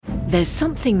There's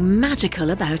something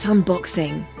magical about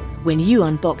unboxing. When you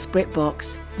unbox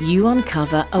BritBox, you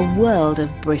uncover a world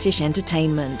of British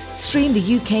entertainment. Stream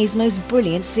the UK's most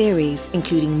brilliant series,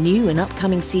 including new and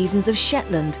upcoming seasons of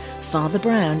Shetland, Father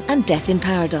Brown and Death in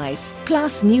Paradise.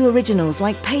 Plus new originals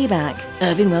like Payback,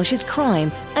 Irving Welsh's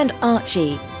Crime and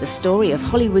Archie, the story of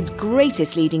Hollywood's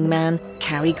greatest leading man,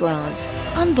 Cary Grant.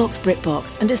 Unbox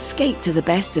BritBox and escape to the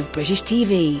best of British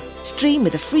TV. Stream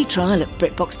with a free trial at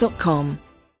BritBox.com.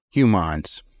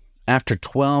 Humans. After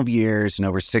 12 years and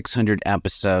over 600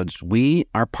 episodes, we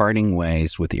are parting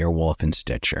ways with Earwolf and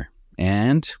Stitcher.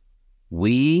 And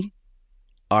we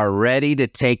are ready to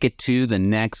take it to the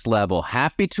next level.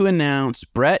 Happy to announce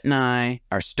Brett and I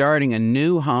are starting a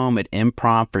new home at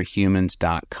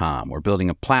improvforhumans.com. We're building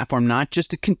a platform not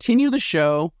just to continue the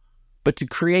show, but to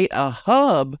create a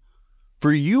hub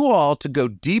for you all to go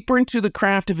deeper into the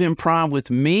craft of improv with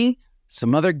me,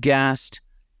 some other guests,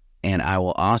 and I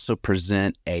will also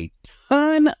present a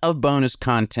ton of bonus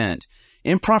content.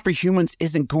 Improv for Humans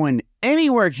isn't going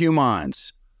anywhere,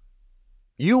 humans.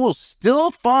 You will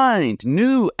still find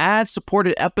new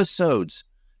ad-supported episodes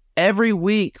every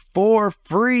week for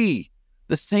free.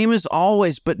 The same as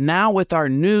always, but now with our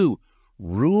new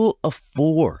Rule of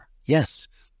 4. Yes,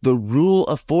 the Rule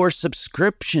of 4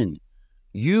 subscription.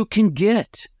 You can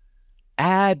get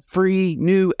ad-free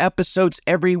new episodes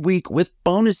every week with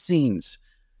bonus scenes,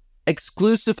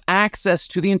 exclusive access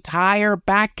to the entire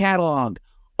back catalog,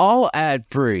 all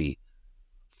ad-free.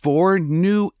 4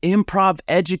 new improv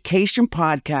education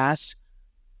podcasts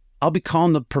I'll be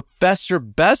calling the Professor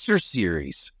Besser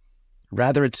series.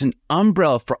 Rather, it's an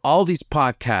umbrella for all these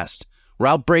podcasts where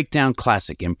I'll break down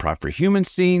classic Improv for Human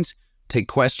scenes, take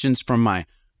questions from my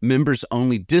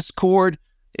members-only Discord,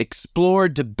 explore,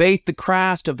 debate the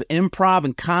craft of improv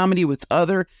and comedy with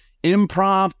other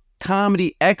improv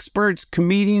comedy experts,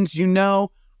 comedians you know,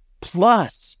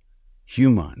 plus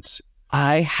humans.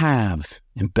 I have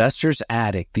in Besser's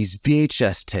Attic these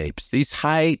VHS tapes, these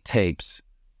high tapes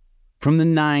from the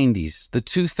 90s, the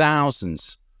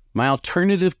 2000s, my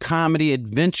alternative comedy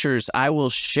adventures I will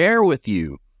share with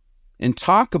you and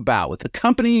talk about with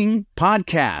accompanying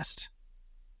podcast.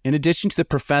 In addition to the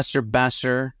Professor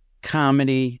Besser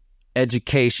comedy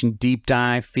education deep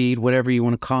dive feed, whatever you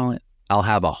want to call it, I'll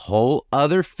have a whole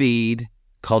other feed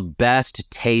called Best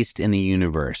Taste in the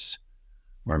Universe,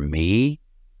 where me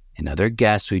and other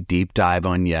guests we deep dive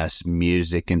on, yes,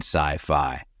 music and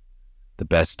sci-fi. The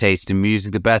best taste in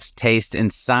music, the best taste in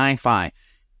sci-fi.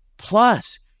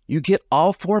 Plus, you get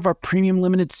all 4 of our premium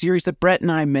limited series that Brett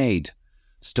and I made.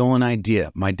 Stolen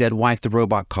Idea, My Dead Wife, The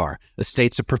Robot Car,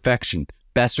 Estates of Perfection,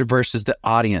 Besser versus the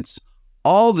Audience.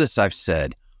 All this I've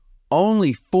said,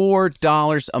 only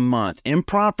 $4 a month.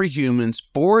 Improv for Humans,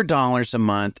 $4 a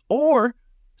month, or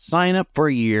sign up for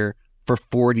a year for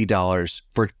 $40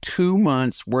 for 2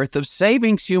 months worth of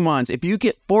savings, humans. If you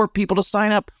get 4 people to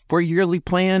sign up for a yearly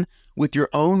plan with your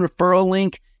own referral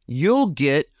link, you'll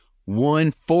get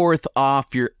 1/4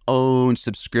 off your own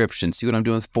subscription. See what I'm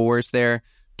doing with 4s there?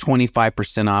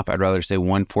 25% off. I'd rather say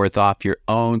 1/4 off your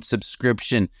own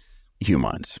subscription,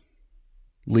 humans.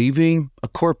 Leaving a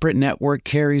corporate network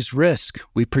carries risk.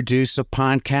 We produce a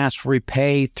podcast where we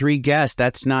pay 3 guests.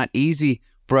 That's not easy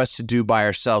for us to do by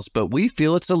ourselves, but we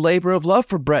feel it's a labor of love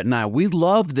for Brett and I. We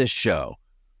love this show.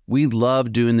 We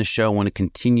love doing the show, want to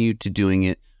continue to doing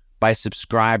it. By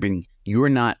subscribing, you are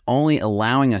not only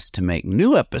allowing us to make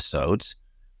new episodes,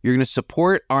 you're going to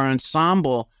support our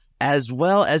ensemble as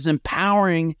well as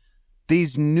empowering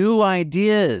these new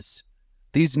ideas,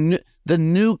 the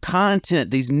new content,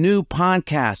 these new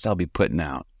podcasts I'll be putting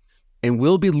out. And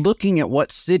we'll be looking at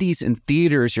what cities and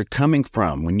theaters you're coming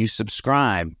from when you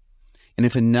subscribe. And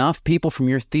if enough people from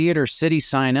your theater city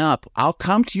sign up, I'll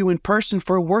come to you in person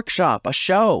for a workshop, a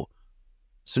show.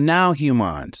 So now,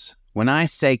 humans, when I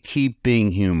say keep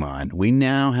being human, we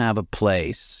now have a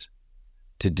place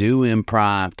to do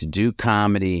improv, to do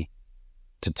comedy,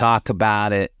 to talk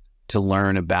about it, to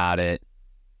learn about it,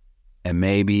 and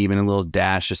maybe even a little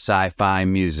dash of sci-fi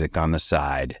music on the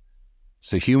side.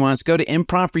 So humans, go to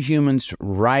Improv for Humans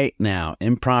right now,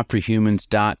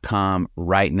 improvforhumans.com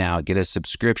right now. Get a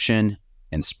subscription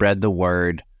and spread the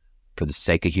word for the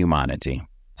sake of humanity.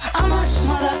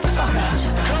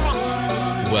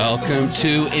 Welcome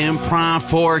to Improv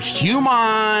for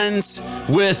Humans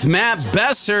with Matt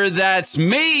Besser. That's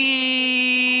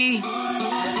me.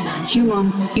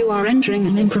 Human, you are entering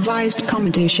an improvised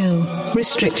comedy show,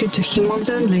 restricted to humans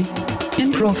only.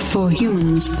 Improv for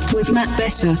Humans with Matt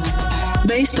Besser.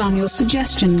 Based on your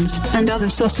suggestions and other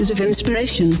sources of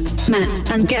inspiration, Matt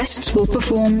and guests will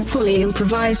perform fully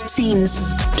improvised scenes.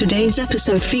 Today's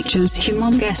episode features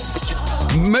human guests.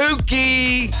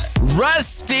 Mookie,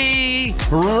 Rusty,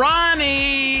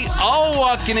 Ronnie, all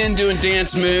walking in doing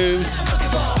dance moves.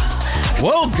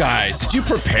 Whoa, guys, did you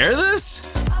prepare this?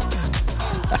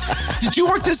 Did you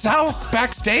work this out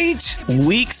backstage?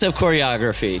 Weeks of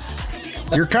choreography.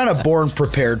 You're kind of born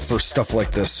prepared for stuff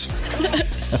like this.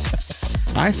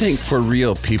 I think for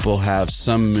real, people have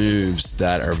some moves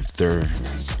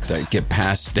that get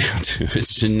passed down to.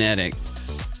 It's genetic.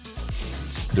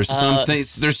 There's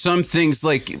some things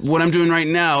like what I'm doing right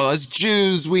now. As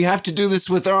Jews, we have to do this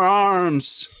with our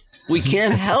arms. We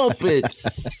can't help it.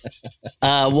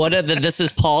 This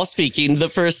is Paul speaking. One of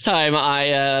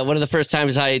the first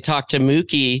times I talked to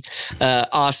Mookie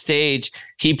off stage,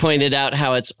 he pointed out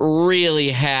how it's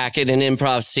really hack in an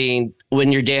improv scene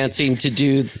when you're dancing to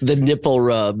do the nipple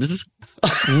rubs.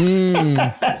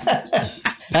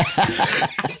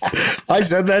 I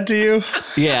said that to you?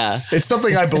 Yeah. It's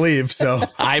something I believe, so.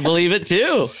 I believe it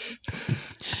too.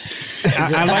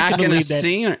 I like to believe that.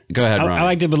 Scene? Go ahead, Ronnie. I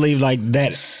like to believe like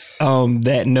that.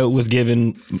 That note was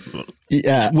given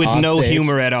with no stage.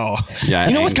 Humor at all. Yeah,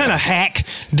 you know what's kind of hack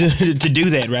to do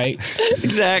that, right?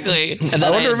 Exactly. And I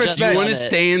wonder if it's that. You want to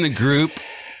stay in the group?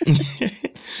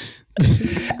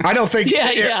 I don't think.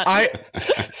 Yeah. I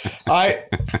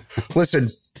listen.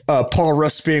 Paul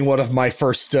Rust being one of my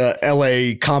first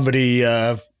LA comedy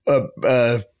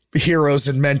heroes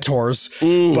and mentors.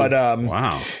 But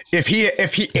wow. If he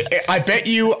I bet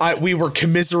you we were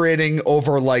commiserating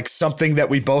over like something that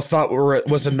we both thought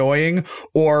was annoying,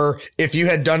 or if you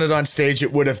had done it on stage,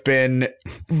 it would have been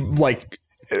like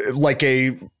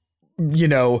a, you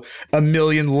know, a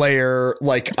million layer,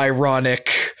 like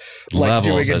ironic, like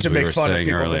levels, doing it to make fun of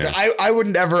people. Earlier. I would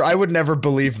never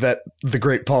believe that the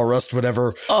great Paul Rust would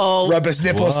ever rub his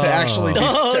nipples to actually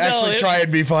try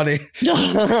and be funny.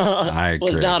 I agree.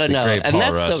 Was not a no, and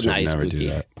that's Rust so nice. Never do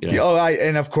that. You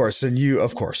know? Of course.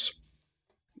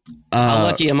 How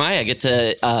lucky am I? I get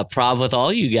to prov with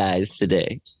all you guys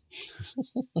today.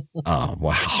 Oh,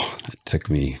 wow. That took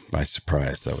me by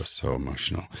surprise. That was so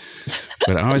emotional.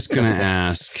 But I was going to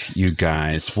ask you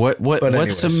guys,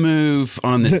 what's a move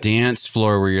on the dance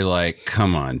floor where you're like,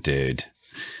 come on, dude?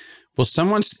 Well,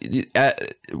 someone's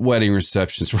at wedding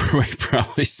receptions where we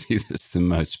probably see this the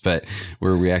most, but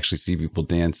where we actually see people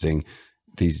dancing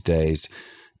these days.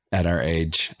 At our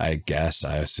age, I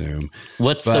assume.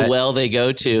 What's the well they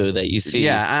go to that you see?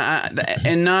 Yeah,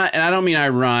 and I don't mean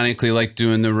ironically, like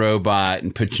doing the robot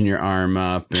and putting your arm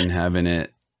up and having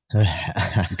it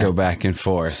go back and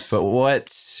forth.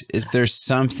 But is there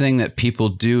something that people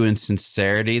do in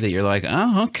sincerity that you're like,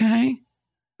 oh, okay,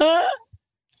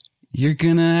 you're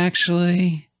gonna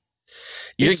actually.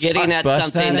 You're getting at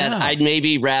something that I'd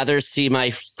maybe rather see my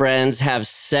friends have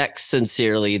sex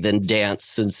sincerely than dance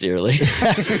sincerely.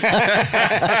 Exactly.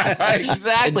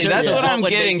 That's what I'm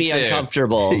getting to.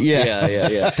 Uncomfortable.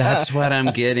 Yeah. That's what I'm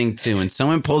getting to. And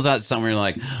someone pulls out something, you're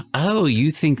like, oh,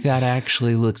 you think that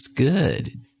actually looks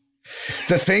good.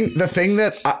 The thing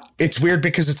that it's weird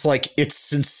because it's like it's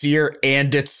sincere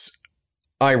and it's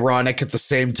ironic at the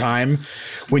same time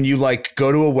when you like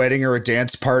go to a wedding or a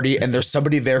dance party and there's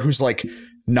somebody there who's like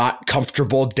not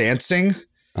comfortable dancing.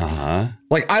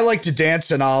 Like I like to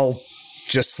dance and I'll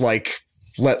just like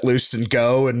let loose and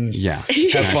go and have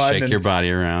fun, shake your body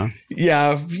around.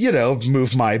 Yeah, you know,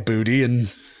 move my booty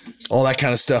and all that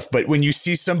kind of stuff. But when you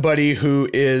see somebody who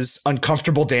is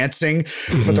uncomfortable dancing,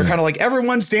 but they're kind of like,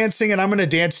 everyone's dancing and I'm going to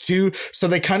dance too. So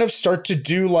they kind of start to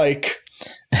do like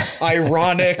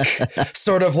ironic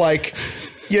sort of like,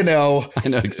 you know, I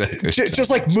know exactly just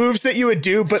like moves that you would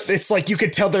do, but it's like you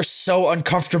could tell they're so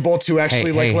uncomfortable to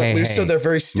actually let loose. So they're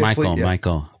very stiffly.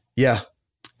 Michael. Yeah.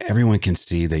 Everyone can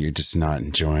see that you're just not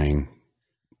enjoying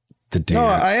the dance. No,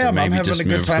 I am. So I'm having a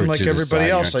good time like everybody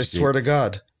else. I swear to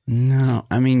God. No,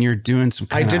 I mean, you're doing some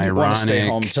kind of ironic. I didn't want to stay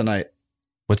home tonight.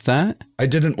 What's that? I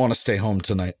didn't want to stay home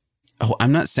tonight. Oh,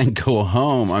 I'm not saying go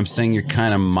home. I'm saying you're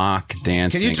kind of mock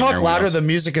dancing. Can you talk louder? The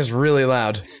music is really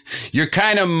loud. You're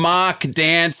kind of mock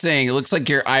dancing. It looks like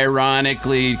you're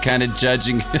ironically kind of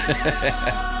judging.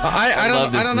 I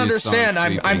don't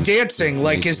understand. I'm dancing.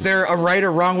 Like, is there a right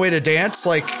or wrong way to dance?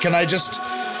 Like, can I just?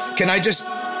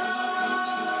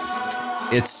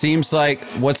 It seems like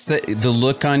what's the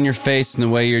look on your face and the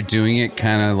way you're doing it,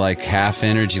 kind of like half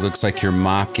energy. Looks like you're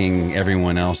mocking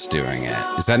everyone else doing it.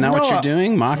 Is that not what you're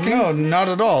doing? Mocking? No, not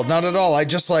at all. Not at all. I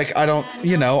just like, I don't,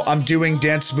 you know, I'm doing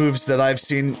dance moves that I've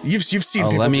seen. You've seen.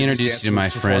 People let me introduce you to my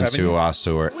friends who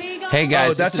also are. Hey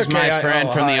guys, this is my friend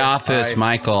from the office,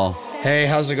 Michael. Hey,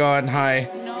 how's it going? Hi.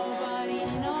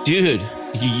 Dude,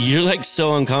 you're like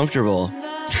so uncomfortable.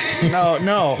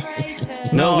 No.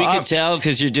 No, we could tell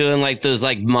because you're doing like those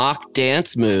like mock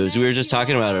dance moves. We were just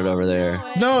talking about it over there.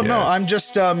 No, I'm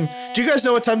just, do you guys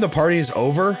know what time the party is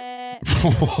over?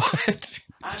 What?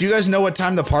 Do you guys know what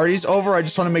time the party's over? I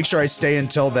just want to make sure I stay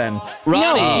until then.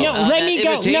 Ronnie, No, let me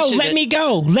go. No, let me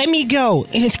go. Let me go.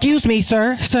 Excuse me,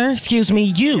 sir. Sir, excuse me.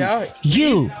 You. Yeah.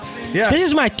 This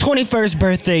is my 21st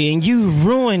birthday, and you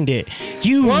ruined it.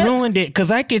 You ruined it because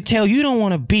I could tell you don't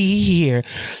want to be here.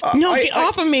 Get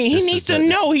off of me. He needs to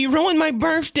know he ruined my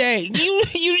birthday. You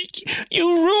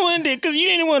ruined it because you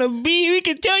didn't want to be here. We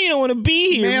could tell you don't want to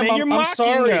be here, man. You're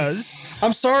mocking us.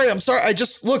 I'm sorry. I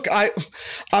just look.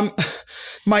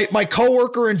 My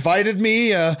coworker invited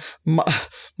me.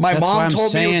 My mom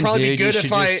told me it would probably be good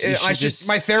if I should.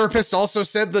 My therapist also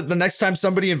said that the next time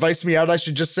somebody invites me out, I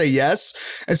should just say yes.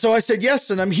 And so I said yes,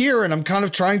 and I'm here, and I'm kind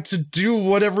of trying to do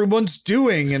what everyone's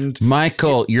doing. And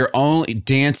Michael, you're only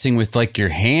dancing with like your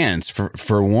hands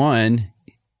for one.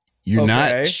 You're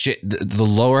not the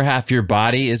lower half of your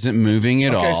body isn't moving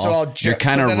at all. So you're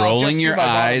kind of rolling your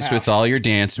eyes with all your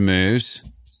dance moves.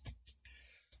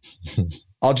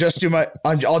 I'm just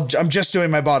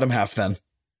doing my bottom half then.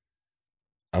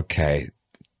 Okay.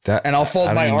 And I'll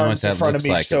fold my arms in front of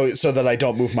me so that I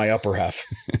don't move my upper half.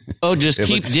 Oh, just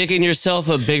keep digging yourself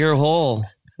a bigger hole.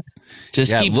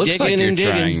 Just keep digging and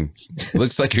digging.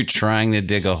 Looks like you're trying to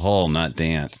dig a hole, not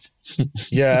dance.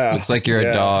 Yeah. Looks like you're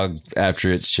a dog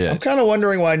after it shits. I'm kind of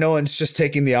wondering why no one's just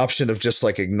taking the option of just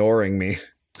like ignoring me.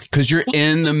 Because you're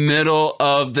in the middle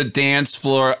of the dance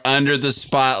floor, under the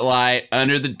spotlight,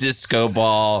 under the disco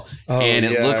ball, and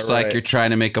it looks like you're trying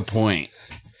to make a point.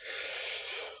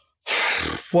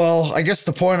 Well, I guess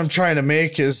the point I'm trying to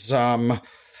make is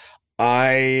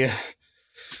I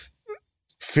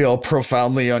feel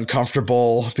profoundly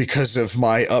uncomfortable because of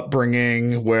my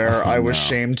upbringing where I was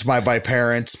shamed by my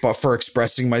parents but for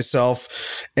expressing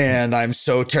myself, and I'm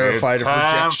so terrified of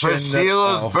rejection. It's time for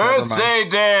Sheila's birthday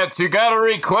dance. You got a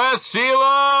request,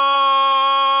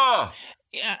 Sheila?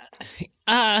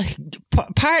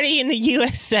 Party in the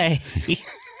USA.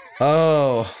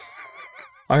 Oh,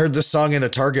 I heard this song in a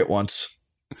Target once.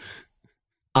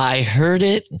 I heard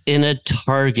it in a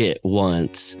Target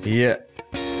once. Yeah.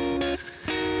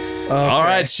 Okay. All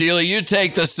right, Sheila, you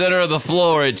take the center of the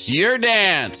floor. It's your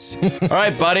dance. All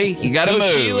right, buddy, you got to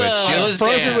move. It's Sheila's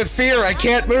frozen dance. with fear. I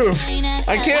can't move.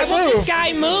 This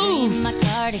guy move.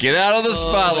 Get out of the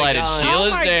spotlight. It's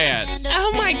Sheila's dance.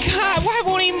 Oh my God! Why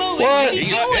won't he move? What?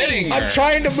 He's hitting her. I'm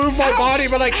trying to move my body,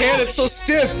 but I can't. It's so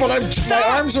stiff. But my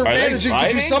arms are managing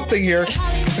to do something here.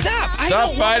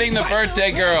 Stop fighting the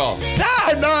birthday girl.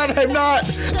 Stop! I'm not.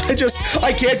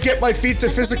 I can't get my feet to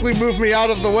physically move me out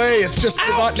of the way. It's just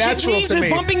not natural to me.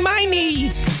 Bumping my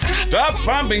knees. Stop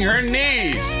bumping her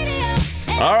knees.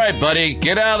 All right, buddy,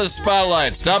 get out of the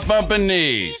spotlight. Stop bumping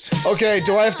knees. Okay,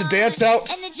 do I have to dance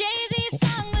out?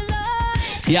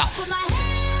 Yeah.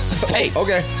 Hey.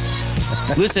 Okay.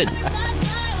 Listen.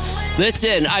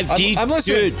 I'm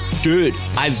listening. Dude,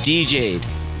 I've DJ'd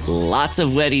lots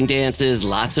of wedding dances,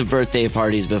 lots of birthday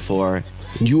parties before.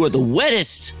 You are the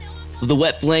wettest of the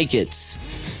wet blankets.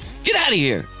 Get out of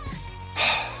here.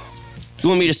 You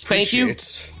want me to spank you?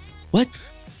 What?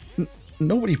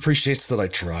 Nobody appreciates that I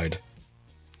tried.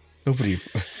 Nobody.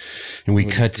 And we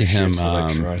cut to him.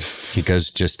 He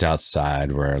goes just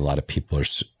outside where a lot of people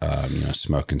are,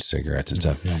 smoking cigarettes and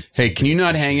stuff. Yeah. Hey, can you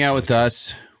not hang out with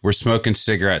us? We're smoking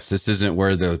cigarettes. This isn't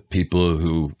where the people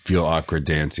who feel awkward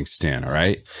dancing stand. All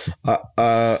right.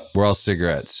 We're all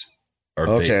cigarettes.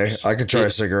 Okay, I could try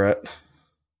a cigarette.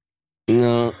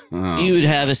 No, you would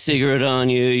have a cigarette on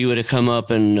you. You would have come up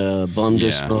and bummed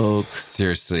a smoke.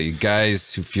 Seriously,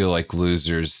 guys who feel like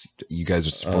losers, you guys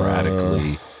are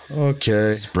sporadically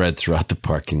spread throughout the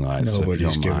parking lot.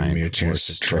 Nobody's giving me a chance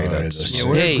to try this. Yeah,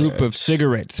 we're a group of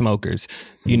cigarette smokers.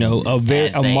 You know,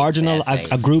 a marginal,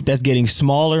 a group that's getting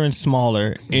smaller and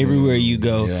smaller everywhere you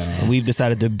go. Yeah. And we've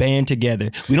decided to band together.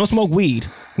 We don't smoke weed.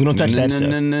 We don't touch that stuff.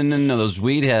 No. Those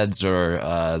weed heads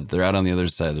are, they're out on the other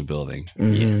side of the building.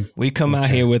 Mm-hmm. Yeah. We come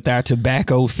out here with our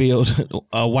tobacco filled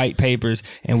white papers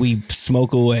and we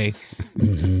smoke away.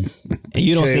 Mm-hmm. And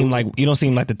you don't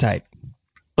seem like the type.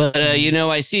 But,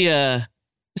 I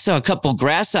saw a couple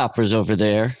grasshoppers over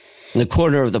there in the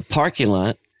corner of the parking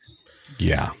lot.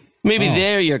 Yeah. Maybe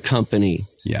they're your company.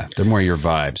 Yeah, they're more your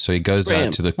vibe. So he goes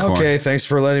out to the corner. Okay, thanks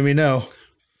for letting me know.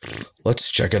 Let's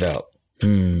check it out.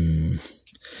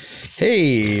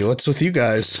 Hey, what's with you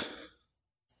guys?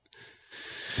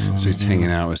 So he's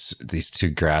hanging out with these two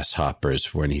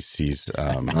grasshoppers when he sees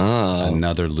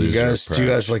another loser. Do you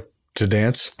guys like to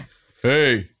dance?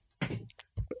 Hey.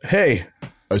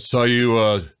 I saw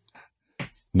you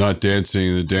not dancing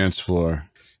in the dance floor.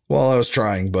 Well, I was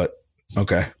trying, but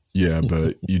Okay. Yeah,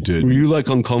 but you did. Were you like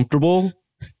uncomfortable?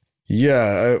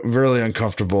 Yeah, really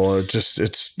uncomfortable.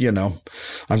 It's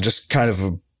I'm just kind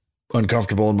of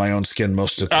uncomfortable in my own skin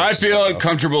most of the time. I feel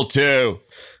uncomfortable too.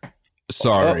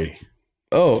 Sorry.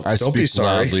 I don't be speak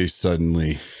sorry. loudly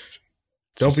suddenly.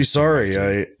 Don't be sorry.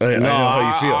 I know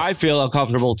how you feel. I feel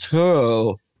uncomfortable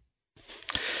too.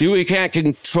 We can't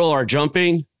control our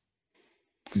jumping,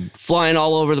 flying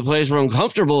all over the place. We're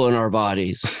uncomfortable in our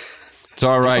bodies. It's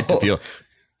all right to feel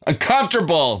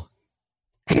uncomfortable.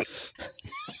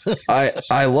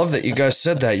 I love that you guys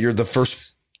said that. You're the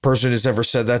first person who's ever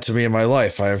said that to me in my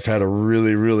life. I've had a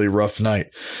really, really rough night.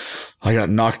 I got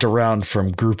knocked around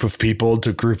from group of people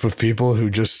to group of people who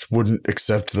just wouldn't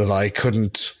accept that I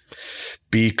couldn't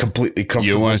be completely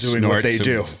comfortable doing what they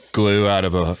do. Glue out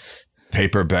of a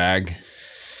paper bag.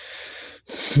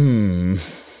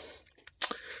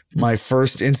 My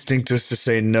first instinct is to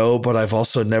say no, but I've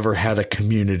also never had a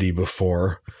community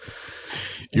before.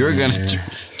 You're going to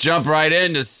jump right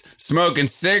into smoking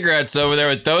cigarettes over there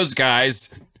with those guys.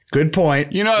 Good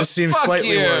point. This seems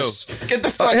slightly worse. Get the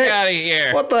fuck out of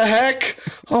here. What the heck?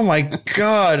 Oh my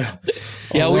God.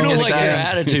 Yeah, we don't like your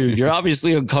attitude. You're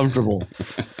obviously uncomfortable.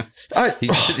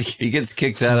 He gets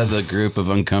kicked out of the group of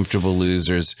uncomfortable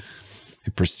losers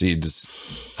who proceed to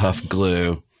huff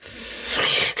glue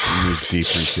and moves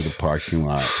deeper into the parking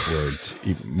lot where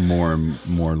more and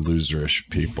more loserish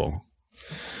people.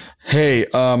 Hey,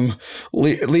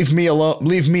 leave me alone.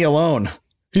 Leave me alone.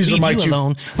 Leave you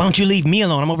alone. Why don't you leave me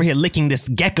alone? I'm over here licking this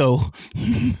gecko.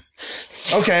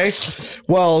 Okay.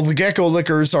 Well, the gecko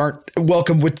lickers aren't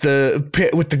welcome with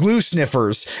the glue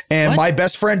sniffers, and my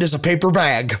best friend is a paper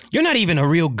bag. You're not even a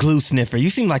real glue sniffer. You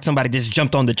seem like somebody just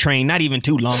jumped on the train not even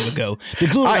too long ago. The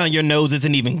glue around your nose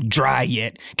isn't even dry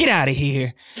yet. Get out of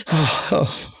here.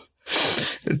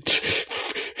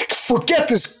 Forget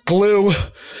this glue.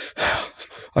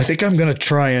 I think I'm going to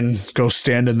try and go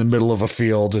stand in the middle of a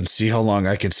field and see how long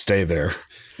I can stay there.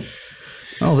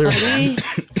 Oh, there's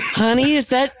Honey, is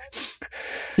that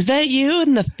you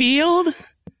in the field?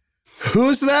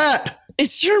 Who's that?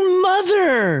 It's your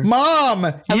mother. Mom.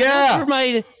 I went for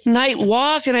my night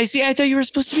walk and I thought you were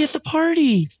supposed to be at the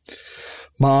party.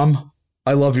 Mom,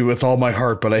 I love you with all my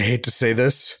heart, but I hate to say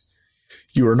this.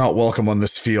 You are not welcome on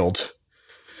this field.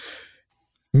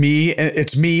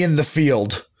 It's me in the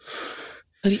field.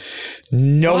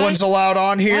 No one's allowed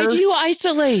on here. Why do you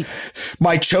isolate?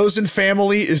 My chosen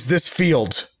family is this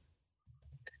field.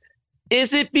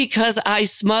 Is it because I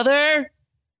smother?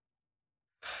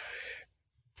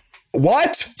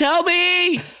 What? Tell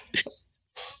me.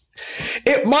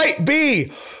 It might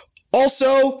be.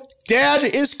 Also, Dad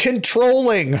is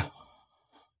controlling.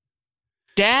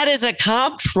 Dad is a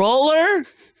comptroller?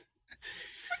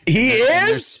 He is?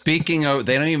 They're speaking over.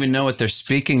 They don't even know what they're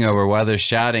speaking over while they're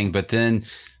shouting. But then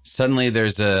suddenly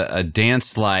there's a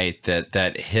dance light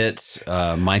that hits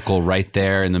Michael right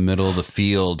there in the middle of the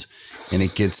field, and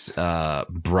it gets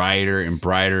brighter and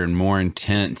brighter and more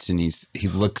intense. And he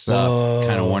looks up,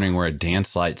 kind of wondering where a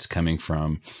dance light's coming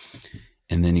from.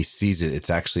 And then he sees it.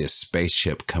 It's actually a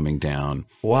spaceship coming down.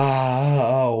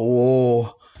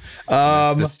 Wow.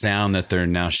 That's the sound that they're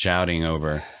now shouting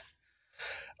over.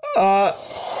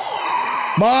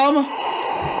 Mom,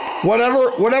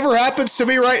 whatever happens to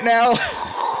me right now,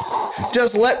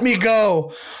 just let me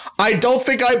go. I don't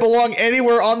think I belong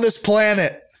anywhere on this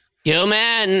planet.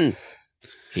 Human.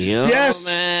 Yes.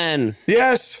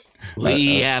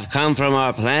 We have come from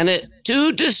our planet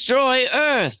to destroy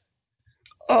Earth.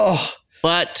 Oh.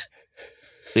 But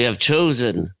we have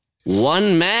chosen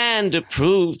one man to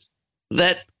prove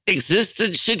that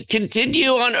existence should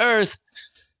continue on Earth.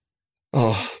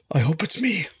 Oh, I hope it's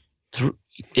me.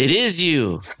 It is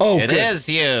you. Oh, it is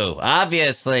you,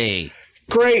 obviously.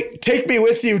 Great. Take me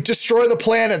with you. Destroy the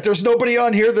planet. There's nobody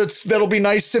on here that'll be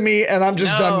nice to me, and I'm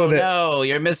just done with it. No,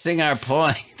 you're missing our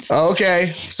point.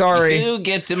 Okay. Sorry. You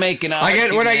get to make an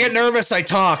argument. When I get nervous, I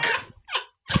talk.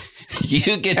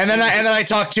 Then I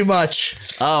talk too much.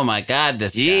 Oh my God,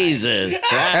 this Jesus guy.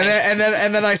 Christ.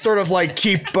 And then I sort of like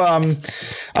keep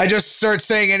I just start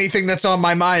saying anything that's on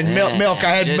my mind. Milk. I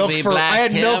had milk for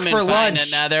lunch.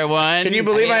 Another one. Can you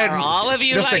believe I had all of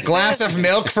you just like a glass this? of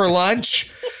milk for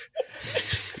lunch?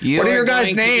 What are your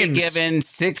guys' names? Given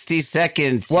 60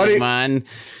 seconds, Simon.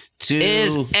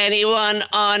 Is anyone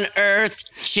on Earth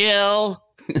chill?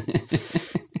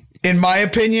 In my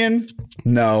opinion,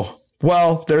 no.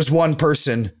 Well, there's one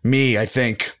person, me, I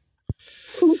think.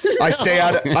 I stay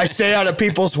out of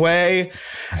people's way.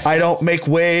 I don't make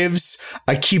waves.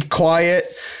 I keep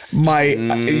quiet.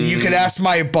 You could ask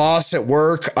my boss at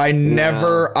work.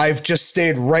 I've just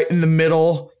stayed right in the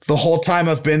middle the whole time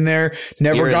I've been there.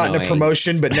 Never gotten a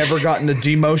promotion, but never gotten a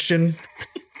demotion.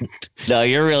 No,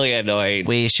 you're really annoying.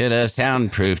 We should have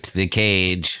soundproofed the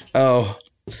cage. Oh.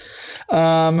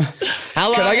 How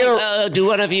long do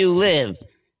one of you live?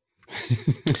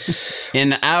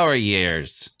 In our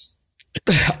years.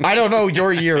 I don't know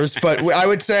your years, but I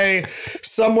would say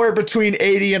somewhere between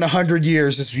 80 and 100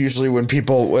 years is usually when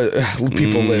people live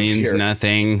means here.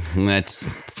 Nothing. Let's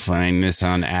find this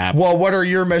on app. Well, what are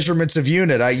your measurements of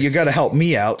unit? You got to help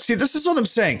me out. See, this is what I'm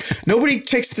saying. Nobody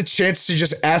takes the chance to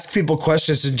just ask people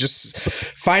questions and just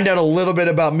find out a little bit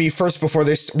about me first before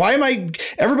they.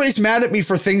 Everybody's mad at me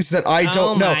for things that I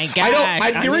don't know.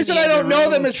 Gosh, the reason I don't know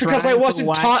them is because I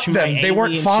wasn't taught them. They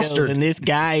weren't fostered. And this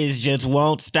guy just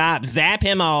won't stop. Zap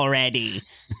him already.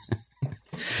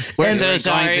 We're so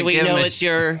sorry. We know it's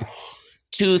your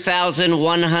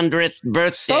 2,100th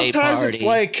birthday Sometimes party. It's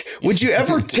like, would you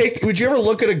ever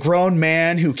look at a grown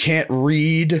man who can't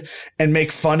read and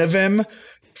make fun of him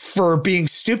for being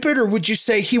stupid? Or would you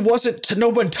say no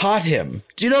one taught him?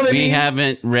 Do you know what I mean? We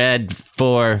haven't read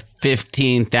for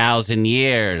 15,000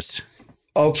 years.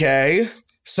 Okay.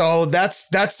 So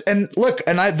and look,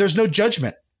 there's no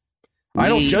judgment. I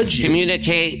don't judge you.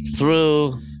 Communicate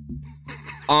through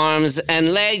arms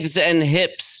and legs and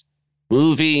hips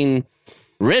moving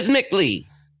rhythmically.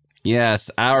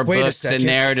 Yes, our books and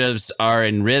narratives are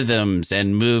in rhythms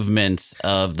and movements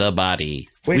of the body.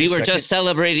 We were just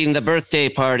celebrating the birthday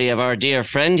party of our dear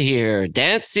friend here,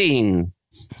 dancing.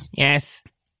 Yes.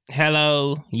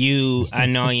 Hello, you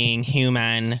annoying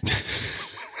human.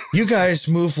 You guys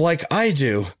move like I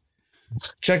do.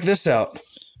 Check this out.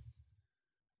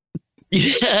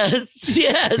 Yes,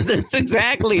 it's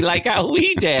exactly like how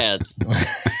we dance.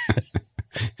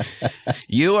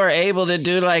 You are able to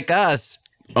do like us,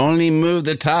 only move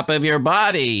the top of your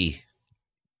body.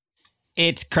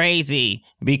 It's crazy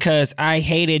because I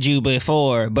hated you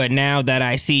before, but now that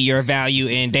I see your value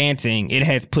in dancing, it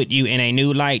has put you in a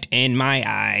new light in my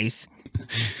eyes.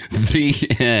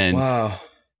 The end. Wow.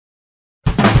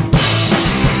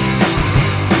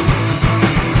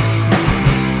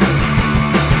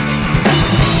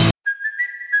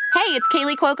 Hey, it's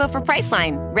Kaylee Cuoco for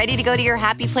Priceline. Ready to go to your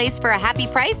happy place for a happy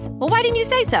price? Well, why didn't you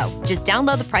say so? Just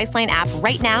download the Priceline app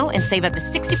right now and save up to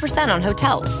 60% on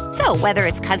hotels. So whether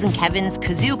it's Cousin Kevin's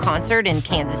Kazoo Concert in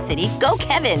Kansas City, go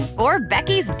Kevin, or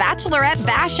Becky's Bachelorette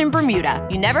Bash in Bermuda,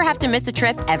 you never have to miss a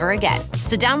trip ever again.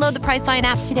 So download the Priceline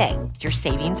app today. Your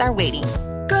savings are waiting.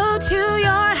 Go to your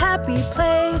happy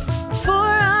place for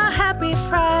a happy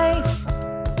price.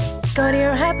 Go to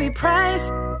your happy price,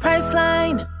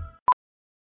 Priceline.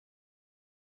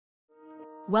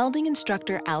 Welding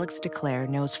instructor Alex DeClaire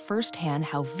knows firsthand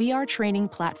how VR training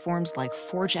platforms like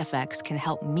ForgeFX can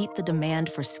help meet the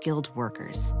demand for skilled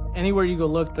workers. Anywhere you go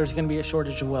look, there's going to be a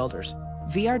shortage of welders.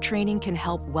 VR training can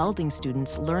help welding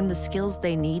students learn the skills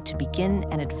they need to begin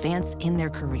and advance in their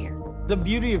career. The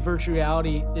beauty of virtual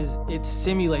reality is it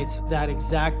simulates that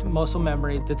exact muscle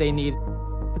memory that they need.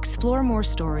 Explore more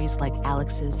stories like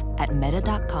Alex's at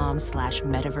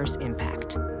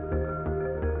meta.com/metaverseimpact.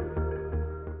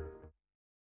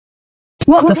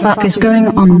 What the fuck is going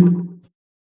on?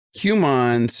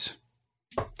 Humans.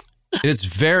 It's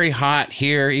very hot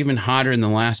here, even hotter than the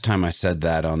last time I said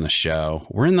that on the show.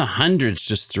 We're in the hundreds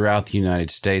just throughout the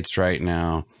United States right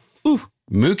now. Ooh.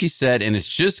 Mookie said, and it's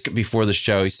just before the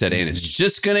show, he said, and it's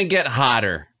just going to get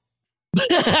hotter. He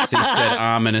said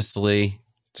ominously.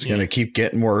 It's going to keep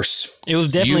getting worse. It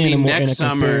was definitely in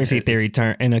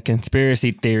a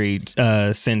conspiracy theory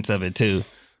sense of it too.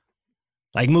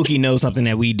 Like Mookie knows something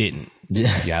that we didn't.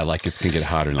 Yeah, like it's going to get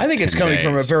hotter. I think it's coming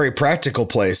from a very practical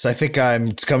place. I think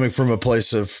it's coming from a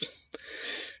place of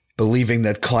believing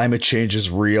that climate change is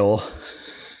real.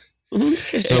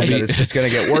 So that it's just going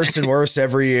to get worse and worse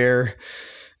every year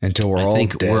until we're all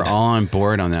dead. We're all on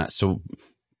board on that. So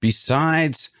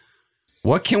besides,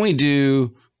 what can we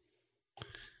do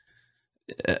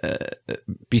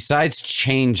besides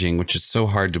changing, which is so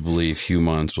hard to believe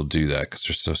humans will do that because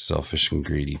they're so selfish and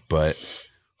greedy, but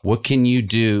what can you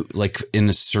do, like in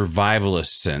a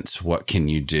survivalist sense, what can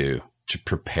you do to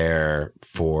prepare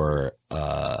for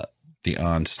the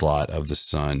onslaught of the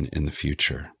sun in the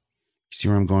future? You see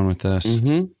where I'm going with this?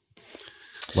 Mm-hmm.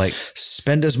 Like,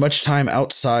 spend as much time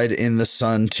outside in the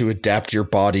sun to adapt your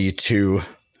body to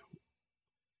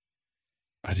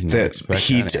the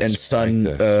heat and sun.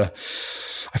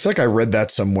 I feel like I read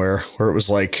that somewhere where it was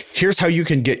like, here's how you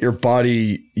can get your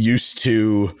body used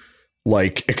to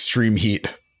like extreme heat.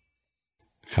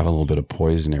 have a little bit of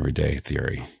poison every day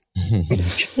theory.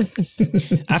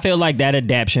 I feel like that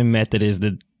adaptation method is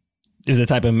the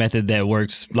type of method that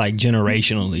works like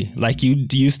generationally. Like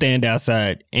you stand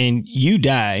outside and you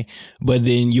die, but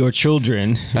then your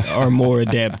children are more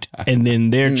adept, and then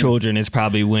their children is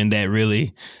probably when that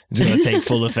really is going to take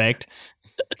full effect.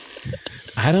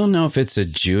 I don't know if it's a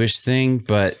Jewish thing,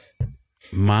 but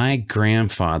my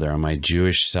grandfather on my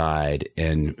Jewish side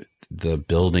and the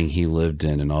building he lived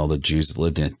in and all the Jews that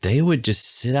lived in it, they would just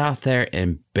sit out there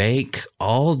and bake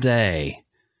all day,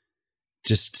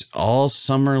 just all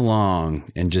summer long,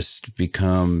 and just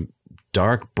become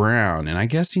dark brown. And I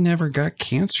guess he never got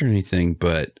cancer or anything,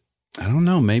 but I don't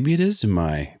know. Maybe it is in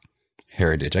my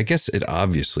heritage. I guess it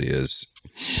obviously is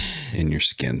in your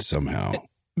skin somehow.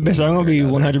 So I'm going to be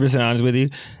 100% honest with you.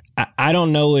 I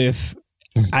don't know if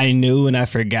I knew and I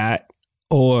forgot,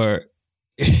 or,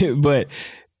 but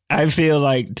I feel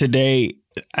like today,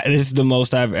 this is the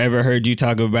most I've ever heard you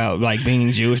talk about like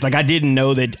being Jewish. Like I didn't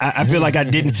know that. I feel like I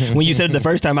didn't. When you said it the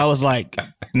first time, I was like,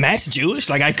 Matt's Jewish?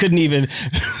 Like I couldn't even.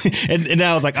 And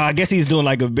I was like, oh, I guess he's doing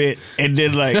like a bit. And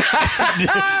then like,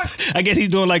 I guess he's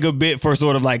doing like a bit for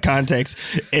sort of like context.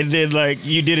 And then like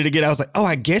you did it again. I was like, oh,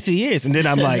 I guess he is. And then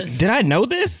I'm like, did I know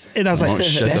this? And I was like,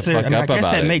 that's I guess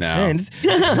that makes sense.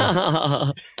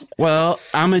 Well,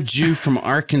 I'm a Jew from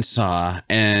Arkansas,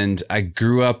 and I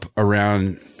grew up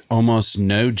around almost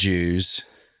no Jews,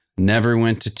 never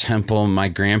went to temple. My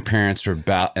grandparents were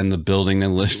about in the building they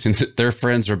lived in. Their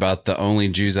friends were about the only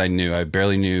Jews I knew. I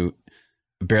barely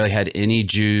had any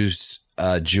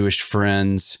Jewish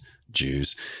friends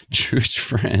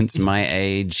my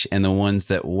age, and the ones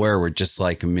that were just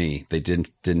like me. They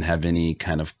didn't have any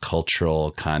kind of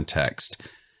cultural context.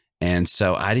 And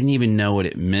so I didn't even know what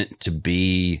it meant to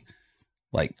be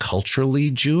like culturally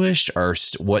Jewish, or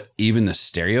what even the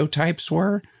stereotypes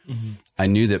were. Mm-hmm. I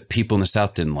knew that people in the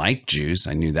South didn't like Jews.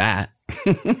 I knew that.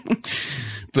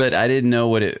 But I didn't know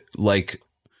what it like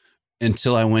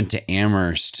until I went to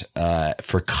Amherst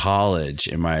for college.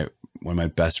 And one of my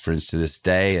best friends to this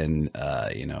day, and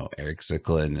Eric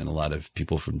Zicklin and a lot of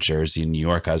people from Jersey and New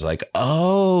York, I was like,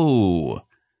 oh,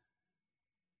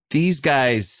 these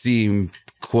guys seem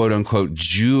quote unquote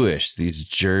Jewish, these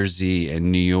Jersey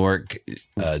and New York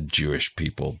Jewish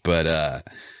people. But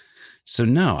so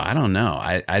no, I don't know.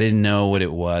 I didn't know what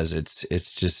it was. It's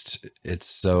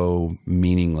so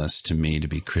meaningless to me to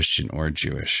be Christian or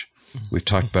Jewish. We've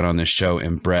talked about on this show,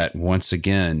 and Brett, once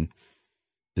again,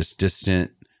 this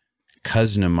distant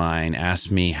cousin of mine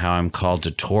asked me how I'm called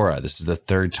to Torah. This is the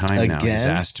third time now he's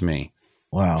asked me.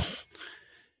 Wow.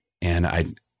 And I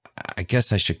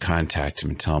guess I should contact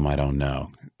him and tell him I don't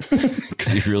know,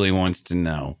 because he really wants to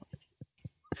know.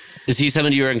 Is he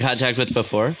someone you were in contact with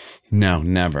before? No,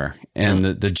 never. And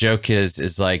the joke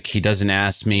is like, he doesn't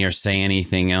ask me or say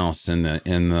anything else in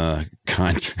the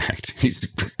contact. He's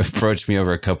approached me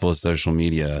over a couple of social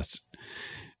medias,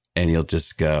 and he'll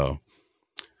just go,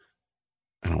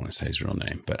 I don't want to say his real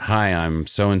name, but hi, I'm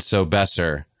so-and-so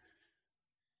Besser.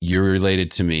 You're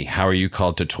related to me. How are you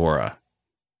called to Torah?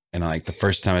 And like the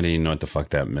first time I didn't even know what the fuck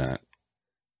that meant.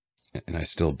 And I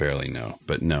still barely know.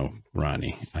 But no,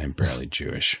 Ronnie, I am barely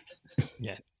Jewish.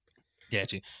 Yeah.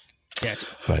 Got you.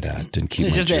 But didn't keep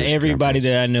it's my just Jewish that everybody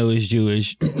grandpas. that I know is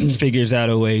Jewish figures out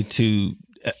a way to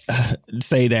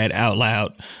say that out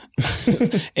loud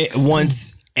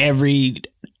once every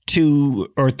 2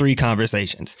 or 3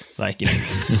 conversations. Like, you know.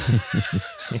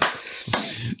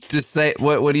 To say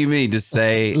what do you mean? To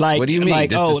say like, what do you mean? Like,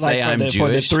 Just to say I'm Jewish? For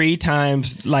the 3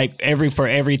 times, like every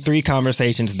 3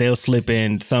 conversations, they'll slip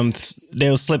in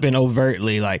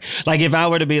overtly. Like if I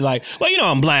were to be like, well, you know,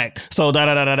 I'm black, so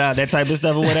that type of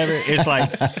stuff or whatever. It's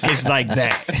like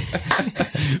that.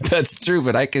 That's true,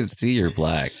 but I can see you're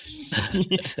black.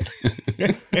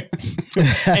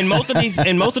 and most of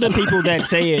the people that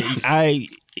say it,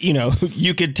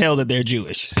 you could tell that they're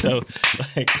Jewish. So,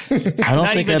 like, I don't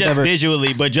not think even I've just ever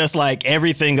visually, but just like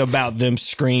everything about them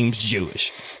screams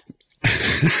Jewish.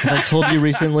 I told you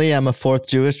recently I'm a 4th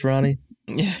Jewish, Ronnie.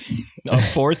 A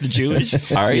 4th Jewish?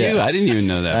 Are you? I didn't even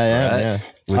know that. I am.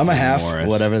 Yeah, I'm a half. Morris.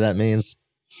 Whatever that means.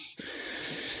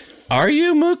 Are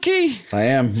you, Mookie? I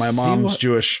am. My mom's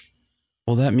Jewish.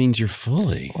 Well, that means you're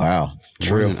fully. Wow.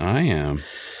 True. More than I am.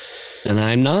 And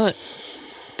I'm not.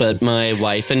 But my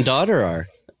wife and daughter are.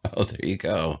 Oh, there you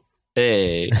go.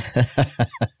 Hey.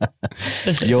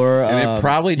 You're it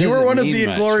probably you were one of the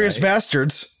much, Inglorious right?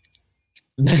 Bastards.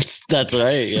 That's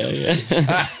right. Yeah.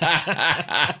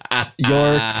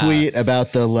 Your tweet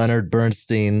about the Leonard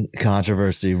Bernstein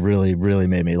controversy really, really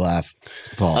made me laugh,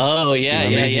 Paul. Oh, yeah.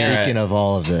 Speaking of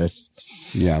all of this.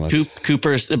 Yeah.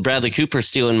 Bradley Cooper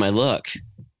stealing my look.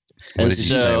 What did you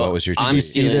say? What was your Did you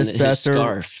see this, Besser?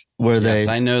 Scarf. Where Yes,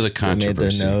 they I know the made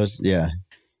controversy. their nose? Yeah.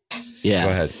 Yeah. Go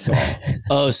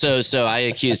ahead. So I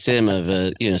accused him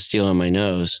of stealing my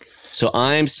nose. So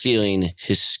I'm stealing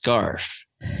his scarf.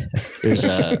 There's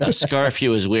a scarf he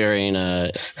was wearing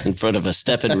in front of a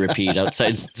step and repeat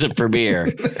outside the premiere.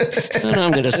 And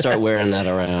I'm going to start wearing that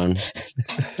around.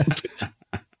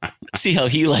 See how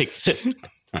he likes it.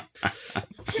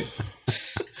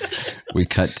 We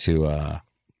cut to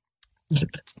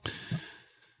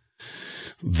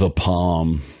the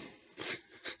Palm,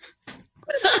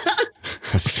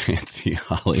 a fancy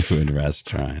Hollywood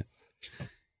restaurant.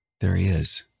 There he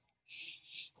is.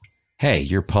 Hey,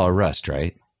 you're Paul Rust,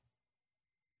 right?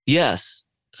 Yes.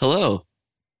 Hello.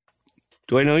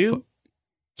 Do I know you?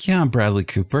 Yeah, I'm Bradley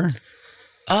Cooper.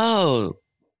 Oh,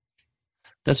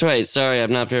 that's right. Sorry,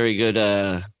 I'm not very good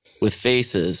with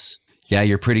faces. Yeah,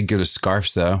 you're pretty good at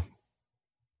scarves, though.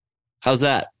 How's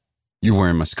that? You're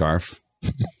wearing my scarf.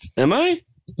 Am I?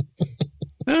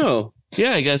 Oh,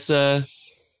 yeah, I guess. Well,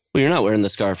 you're not wearing the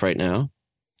scarf right now.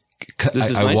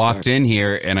 I walked in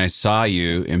here and I saw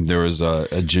you, and there was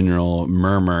a general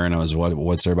murmur, and I was,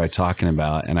 what's everybody talking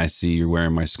about? And I see you're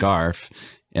wearing my scarf,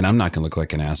 and I'm not going to look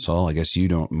like an asshole. I guess you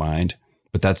don't mind,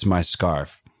 but that's my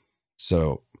scarf.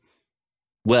 So.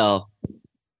 Well,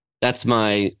 that's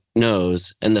my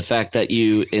nose, and the fact that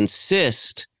you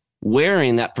insist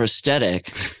wearing that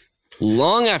prosthetic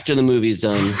long after the movie's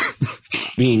done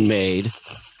being made,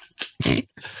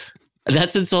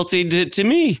 that's insulting to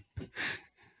me.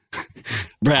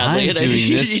 Bradley, I'm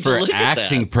doing this for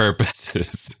acting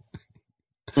purposes.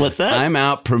 What's that? I'm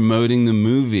out promoting the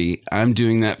movie. I'm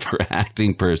doing that for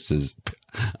acting purposes.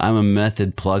 I'm a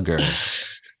method plugger.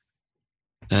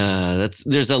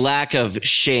 There's a lack of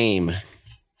shame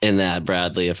in that,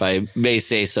 Bradley, if I may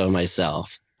say so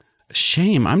myself.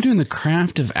 Shame. I'm doing the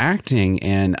craft of acting,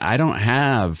 and I don't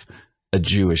have a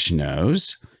Jewish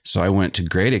nose, so I went to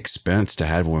great expense to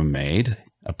have one made.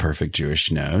 A perfect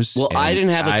Jewish nose. Well, I didn't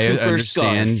have a Cooper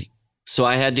scarf, so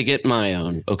I had to get my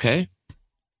own. Okay,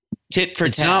 tit for tat.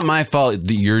 It's not my fault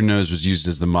that your nose was used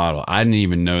as the model. I didn't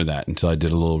even know that until I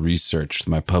did a little research with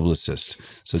my publicist.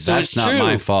 So that's not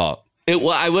my fault.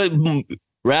 I would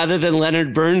rather than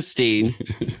Leonard Bernstein.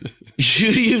 You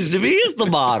used me as the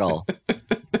model.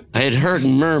 I had heard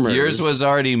murmurs. Yours was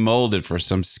already molded for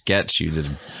some sketch you did.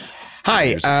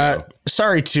 Hi,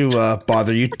 sorry to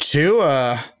bother you too.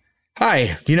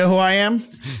 Hi, do you know who I am?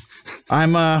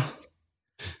 I'm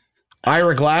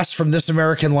Ira Glass from This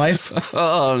American Life.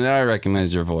 Oh, now I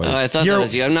recognize your voice. Oh, I thought that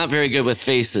was you. I'm not very good with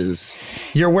faces.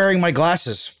 You're wearing my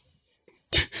glasses.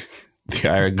 The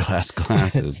Ira Glass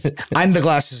glasses. I'm the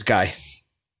glasses guy.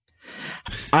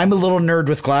 I'm a little nerd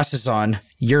with glasses on.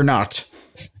 You're not.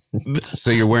 So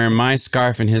you're wearing my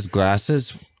scarf and his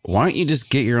glasses? Why don't you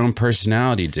just get your own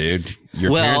personality, dude?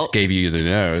 Your parents gave you the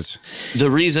nose.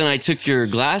 The reason I took your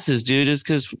glasses, dude, is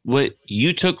because what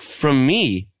you took from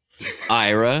me,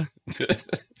 Ira.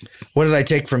 What did I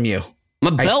take from you?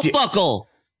 My belt buckle.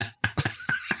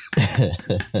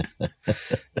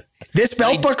 This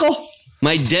belt buckle?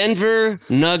 My Denver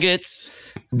Nuggets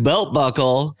belt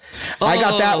buckle. I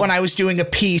got that when I was doing a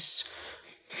piece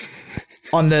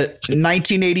on the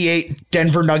 1988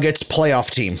 Denver Nuggets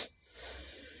playoff team.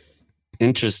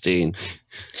 Interesting.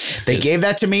 They gave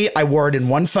that to me. I wore it in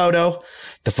one photo.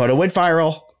 The photo went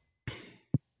viral.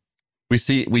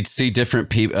 We'd see different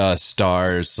people,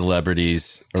 stars,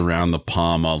 celebrities around the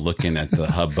Palm, all looking at the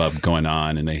hubbub going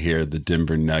on, and they hear the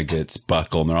Denver Nuggets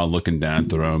buckle, and they're all looking down at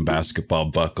their own basketball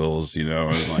buckles, and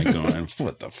like going,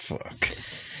 "What the fuck?"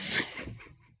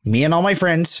 Me and all my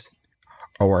friends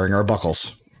are wearing our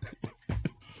buckles.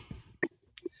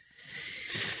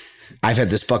 I've had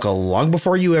this buckle long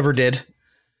before you ever did.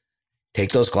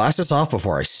 Take those glasses off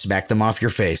before I smack them off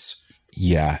your face.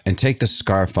 Yeah, and take the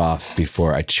scarf off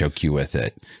before I choke you with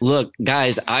it. Look,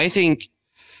 guys, I think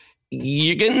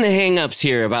you're getting the hang-ups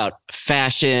here about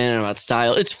fashion and about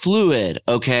style. It's fluid,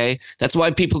 okay? That's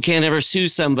why people can't ever sue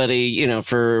somebody,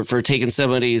 for taking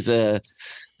somebody's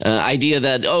idea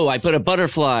that, I put a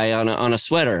butterfly on a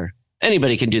sweater.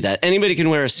 Anybody can do that. Anybody can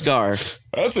wear a scarf.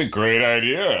 That's a great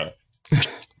idea.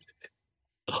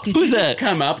 Who's that?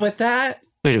 Come up with that?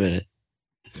 Wait a minute.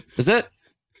 Is that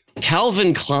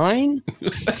Calvin Klein?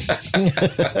 Did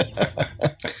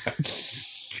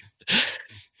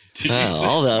you say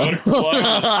all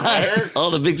butterfly all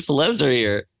the big celebs are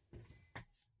here.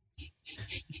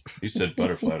 He said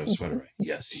butterfly to sweater. Right?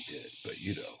 Yes, he did. But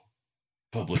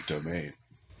public domain.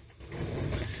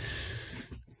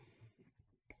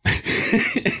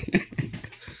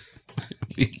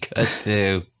 We cut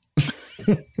to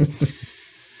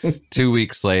 2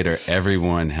 weeks later,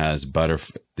 everyone has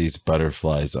these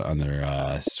butterflies on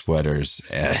their sweaters.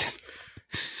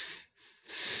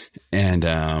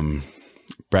 And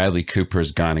Bradley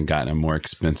Cooper's gone and gotten a more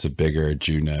expensive, bigger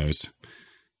Junos.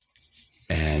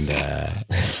 And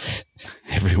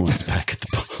everyone's back at the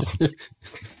ball.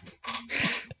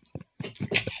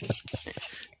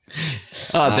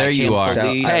 Oh, there you are.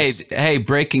 Hey,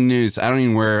 breaking news. I don't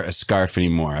even wear a scarf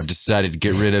anymore. I've decided to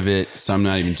get rid of it, so I'm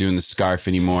not even doing the scarf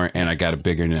anymore, and I got a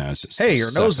bigger nose. So hey,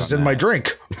 your nose is in my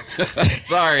drink.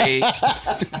 Sorry.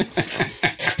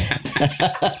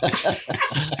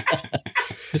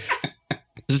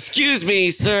 Excuse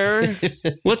me, sir.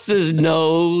 What's this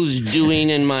nose doing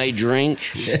in my drink?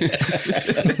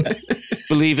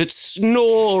 Believe it's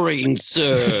snoring,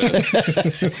 sir.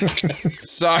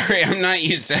 Sorry, I'm not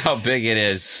used to how big it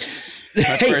is.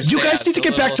 Hey, you guys need to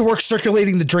get back to work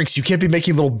circulating the drinks. You can't be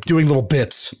doing little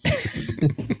bits.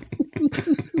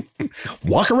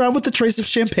 Walk around with the trays of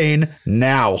champagne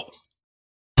now.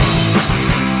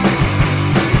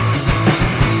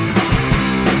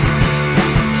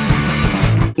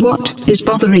 What is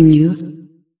bothering you?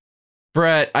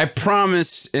 Brett, I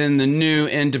promise in the new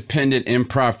independent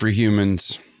Improv for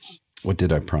Humans. What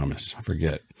did I promise? I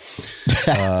forget.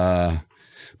 But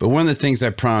one of the things I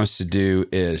promised to do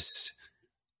is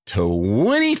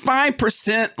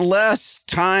 25% less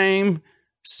time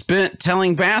spent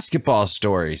telling basketball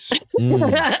stories.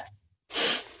 That's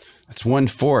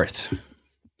 1/4.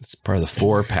 It's part of the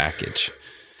 4 package.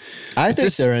 I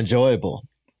think they're enjoyable.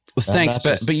 Well, thanks,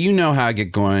 but you know how I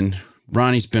get going.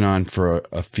 Ronnie's been on for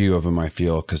a few of them, I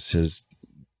feel, because his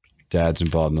dad's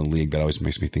involved in the league. That always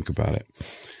makes me think about it.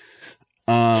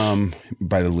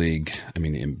 By the league, I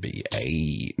mean the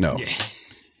NBA. No,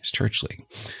 it's church league.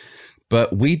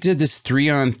 But we did this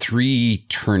 3-on-3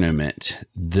 tournament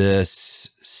this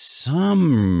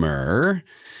summer,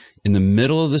 in the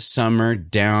middle of the summer,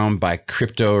 down by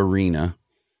Crypto Arena,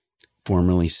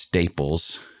 formerly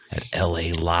Staples, at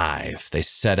LA Live. They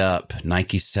set up,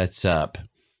 Nike sets up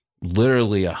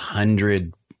literally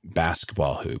 100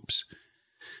 basketball hoops,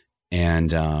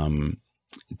 and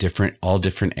all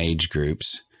different age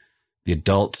groups. The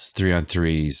adults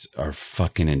 3-on-3s are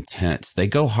fucking intense. They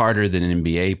go harder than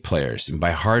NBA players. And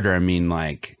by harder, I mean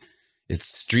like it's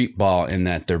street ball in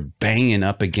that they're banging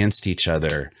up against each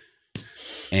other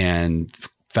and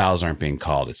fouls aren't being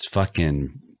called. It's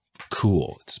fucking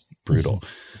cool. It's brutal.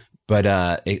 But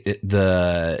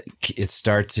it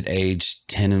starts at age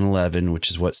 10 and 11, which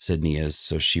is what Sydney is.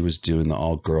 So she was doing the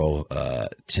all-girl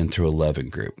 10 through 11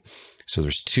 group. So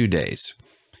there's 2 days.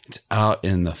 It's out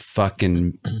in the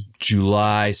fucking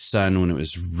July sun when it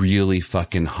was really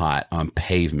fucking hot on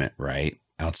pavement, right?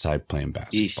 Outside playing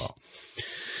basketball.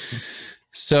 Eesh.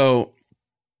 So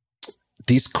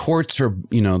these courts are,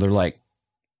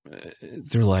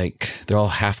 they're all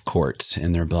half courts,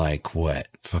 and they're like, what,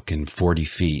 fucking 40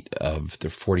 feet they're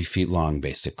 40 feet long,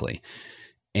 basically.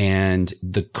 And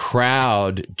the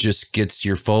crowd just gets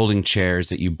your folding chairs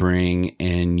that you bring,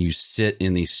 and you sit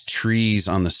in these trees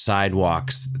on the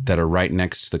sidewalks that are right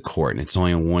next to the court. And it's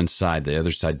only on one side. The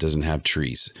other side doesn't have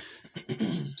trees.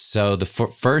 So the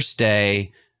first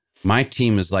day, my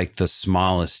team is like the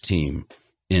smallest team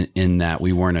in that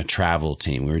we weren't a travel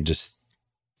team. We were just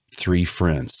 3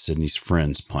 friends, Sydney's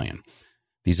friends, playing.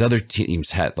 These other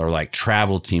teams are like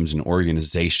travel teams and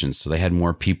organizations. So they had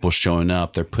more people showing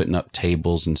up. They're putting up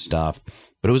tables and stuff.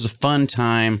 But it was a fun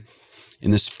time in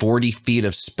this 40 feet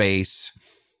of space.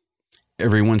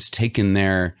 Everyone's taking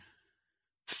their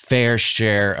fair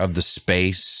share of the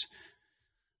space.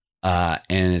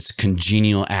 And it's a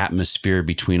congenial atmosphere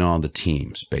between all the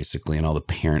teams, basically, and all the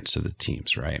parents of the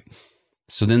teams, right?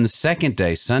 So then the second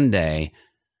day, Sunday,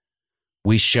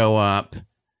 we show up.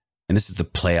 And this is the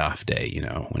playoff day,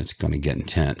 when it's going to get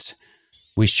intense.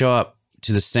 We show up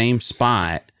to the same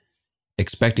spot,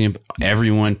 expecting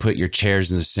everyone put your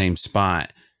chairs in the same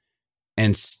spot.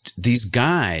 And these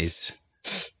guys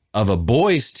of a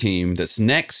boys team that's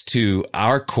next to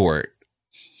our court,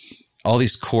 all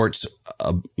these courts,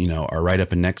 are right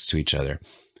up and next to each other,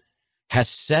 has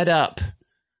set up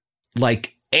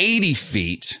like 80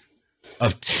 feet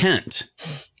of tent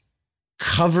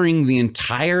covering the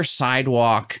entire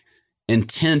sidewalk and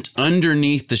tent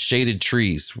underneath the shaded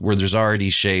trees where there's already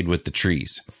shade with the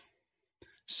trees.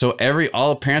 So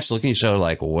all the parents are looking at each other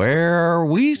like, where are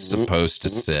we supposed to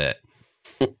sit?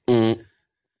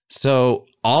 So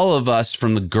all of us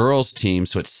from the girls team,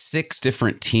 so it's 6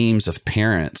 different teams of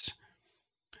parents,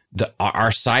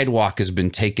 our sidewalk has been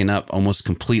taken up almost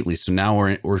completely. So now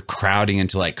we're crowding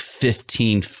into like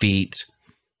 15 feet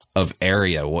of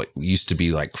area, what used to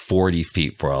be like 40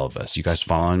 feet for all of us. You guys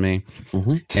following me?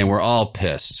 Mm-hmm. And we're all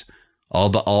pissed.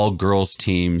 All girls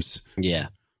teams. Yeah.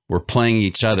 We're playing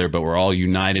each other, but we're all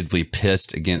unitedly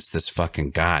pissed against this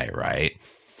fucking guy, right?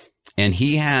 And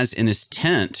he has in his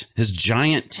tent, his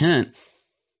giant tent,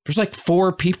 there's like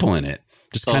 4 people in it,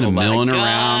 just kind of milling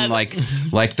around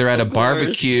like they're at a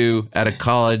barbecue at a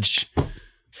college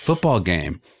football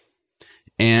game.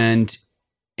 And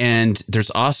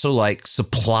there's also like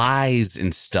supplies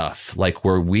and stuff, like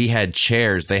where we had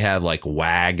chairs, they had like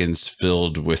wagons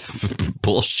filled with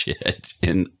bullshit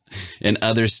and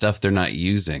other stuff they're not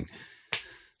using.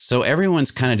 So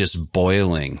everyone's kind of just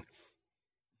boiling,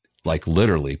 like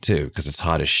literally too, because it's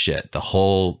hot as shit the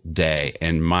whole day.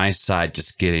 And my side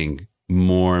just getting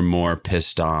more and more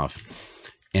pissed off.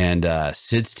 And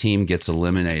Sid's team gets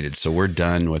eliminated. So we're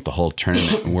done with the whole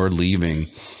tournament and we're leaving.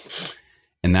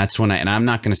 And that's when I'm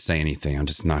not going to say anything. I'm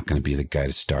just not going to be the guy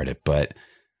to start it. But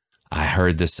I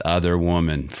heard this other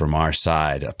woman from our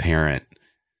side, a parent,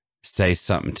 say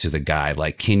something to the guy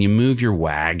like, can you move your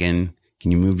wagon?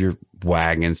 Can you move your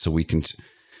wagon so we can...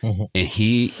 Mm-hmm. And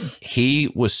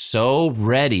he was so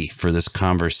ready for this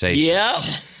conversation. Yeah.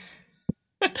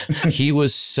 He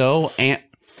was so...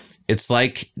 It's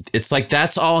like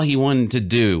that's all he wanted to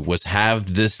do was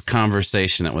have this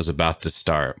conversation that was about to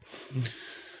start.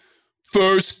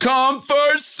 First come,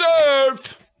 first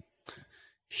serve.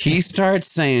 He started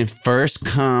saying first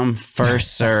come,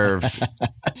 first serve.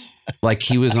 Like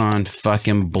he was on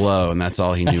fucking blow and that's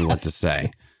all he knew what to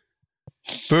say.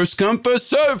 First come, first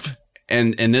serve.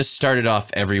 And this started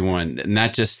off everyone and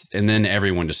then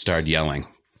everyone just started yelling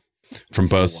from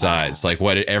both sides. Like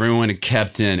what everyone had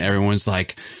kept in. Everyone's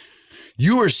like,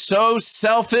 you are so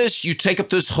selfish. You take up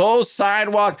this whole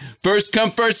sidewalk. First come,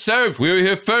 first serve. We were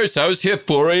here first. I was here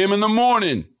 4 a.m. in the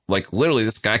morning. Like literally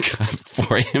this guy got up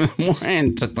 4 a.m. in the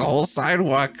morning, took the whole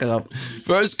sidewalk up.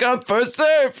 First come, first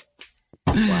serve.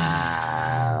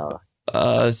 Wow.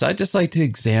 So I just like to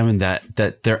examine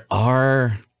that there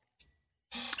are,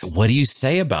 what do you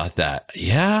say about that?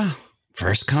 Yeah.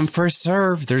 First come, first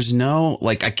serve. There's no,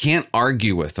 like, I can't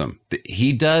argue with him.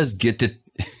 He does get to,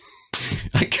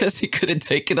 I guess he could have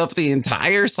taken up the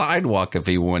entire sidewalk if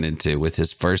he wanted to with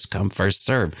his first come, first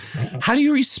serve. How do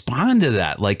you respond to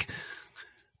that? Like,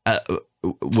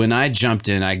 when I jumped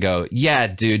in, I go, yeah,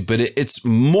 dude, but it's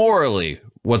morally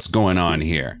what's going on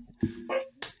here.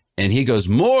 And he goes,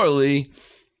 morally,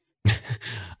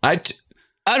 I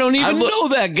don't even know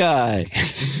that guy.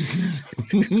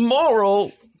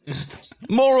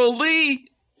 Morally.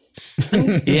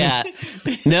 Yeah.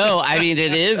 No, I mean,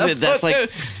 it is. That's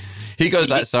like. He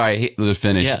goes, sorry, to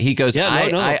finish. Yeah. He goes,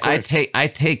 I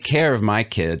take care of my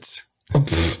kids.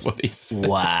 That's what he said.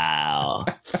 Wow.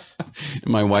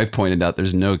 My wife pointed out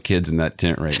there's no kids in that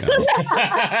tent right now.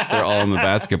 They're all in the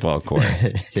basketball court.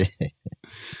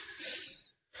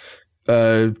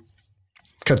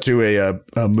 Cut to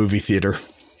a movie theater.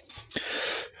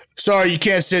 Sorry, you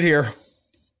can't sit here.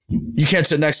 You can't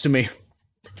sit next to me.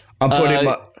 I'm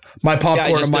putting my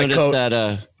popcorn and my coat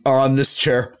are on this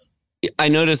chair. I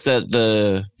noticed that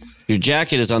your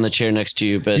jacket is on the chair next to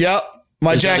you, but yep,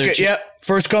 my jacket. Yep,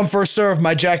 first come, first serve.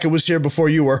 My jacket was here before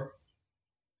you were.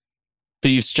 But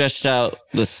you've stretched out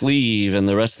the sleeve and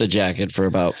the rest of the jacket for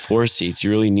about 4 seats. You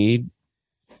really need.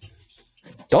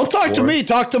 Don't talk to me.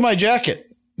 Talk to my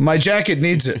jacket. My jacket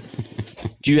needs it.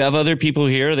 Do you have other people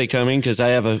here? Are they coming? Because I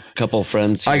have a couple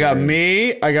friends here. I got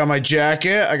me. I got my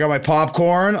jacket. I got my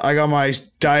popcorn. I got my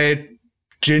diet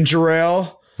ginger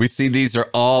ale. We see these are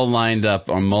all lined up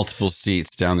on multiple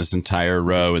seats down this entire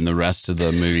row, and the rest of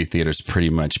the movie theater's pretty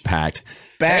much packed.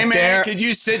 Hey, man, there. Could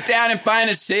you sit down and find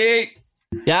a seat?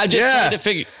 Yeah, I'm just trying to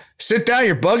figure. Sit down.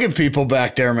 You're bugging people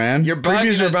back there, man. Your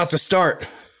previews are about to start.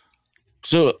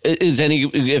 So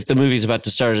if the movie's about to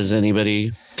start, is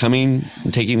anybody coming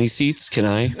and taking these seats? Can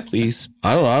I, please?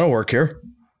 I don't work here.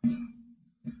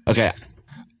 Okay.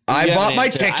 I bought my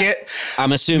ticket.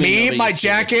 I'm assuming me, my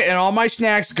jacket, and all my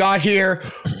snacks got here.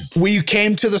 We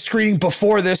came to the screening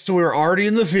before this, so we were already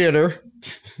in the theater.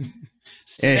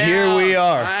 And here we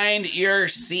are. Find your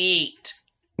seat.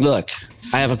 Look,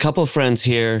 I have a couple friends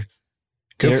here.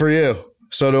 Good for you.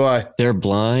 So do I. They're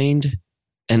blind.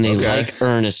 And they like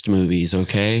Ernest movies,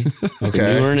 okay? The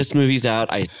new Ernest movies out.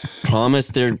 I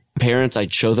promised their parents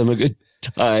I'd show them a good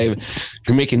time.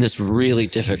 You're making this really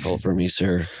difficult for me,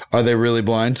 sir. Are they really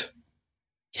blind?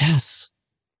 Yes.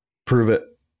 Prove it.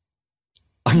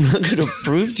 I'm not going to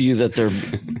prove to you that they're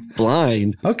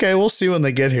blind. Okay, we'll see when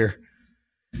they get here.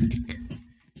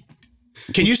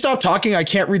 Can you stop talking? I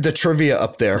can't read the trivia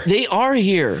up there. They are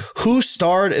here.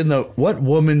 What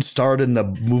woman starred in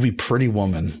the movie Pretty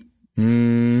Woman?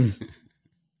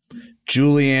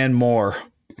 Julianne Moore.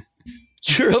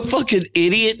 You're a fucking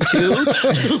idiot too.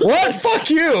 What? Fuck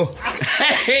you.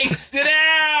 Hey, sit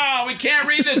down. We can't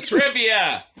read the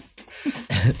trivia.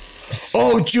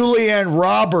 Oh, Julianne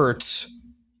Roberts.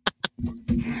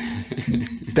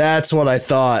 That's what I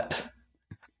thought.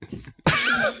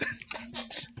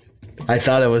 I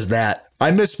thought it was that.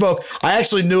 I misspoke. I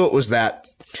actually knew it was that.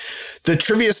 The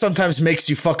trivia sometimes makes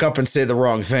you fuck up and say the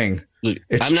wrong thing.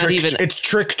 It's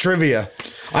trick trivia.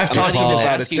 I've talked to him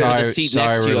about it. Sorry,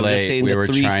 we're late. We were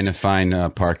trying to find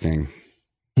parking.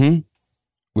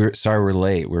 We're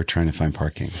late. We're trying to find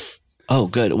parking. Oh,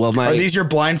 good. Well, are these your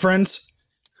blind friends?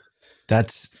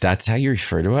 That's how you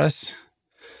refer to us?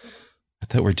 I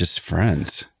thought we're just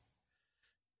friends.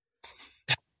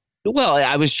 Well,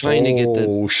 I was trying to get the.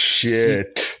 Oh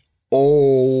shit!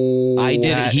 Oh, I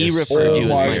did it. He referred to you as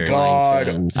my blind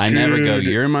friends. I never go.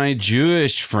 You're my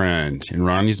Jewish friend, and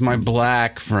Ronnie's my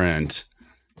black friend.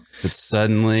 But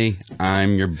suddenly,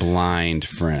 I'm your blind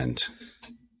friend.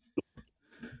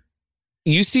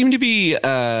 You seem to be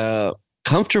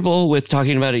comfortable with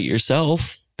talking about it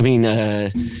yourself. I mean,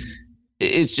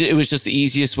 it was just the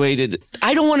easiest way to.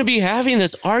 I don't want to be having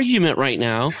this argument right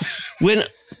now when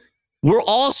we're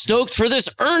all stoked for this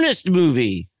Ernest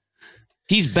movie.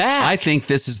 He's back. I think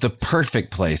this is the perfect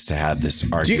place to have this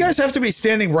argument. Do you guys have to be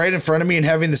standing right in front of me and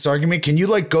having this argument? Can you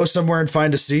go somewhere and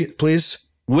find a seat, please?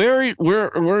 Where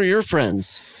are your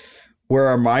friends? Where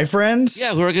are my friends?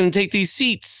 Yeah, who are going to take these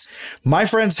seats? My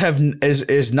friends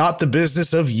is not the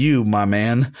business of you, my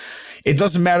man. It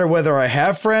doesn't matter whether I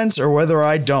have friends or whether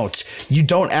I don't. You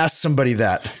don't ask somebody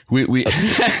that. We we go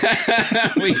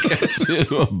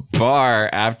to a bar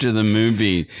after the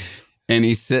movie, and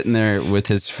he's sitting there with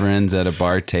his friends at a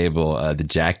bar table. The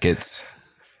jackets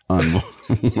on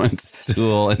one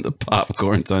stool, and the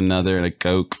popcorn's on another, and a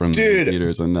Coke from the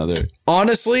computer's on another.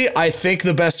 Honestly, I think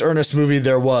the best Ernest movie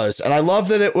there was, and I love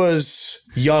that it was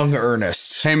young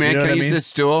Ernest. Hey man, you know can I use this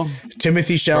stool?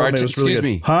 Timothy Chalamet was really good. Excuse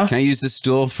me, huh? Can I use this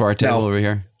stool for our table over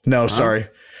here? No, sorry.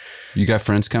 You got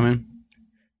friends coming?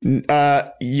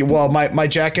 Well, my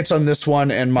jacket's on this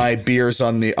one, and my beer's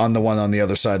on the one on the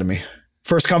other side of me.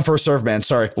 First come, first serve, man.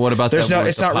 Sorry. What about it's not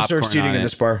reserved seating in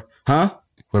this bar, huh?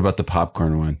 What about the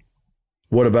popcorn one?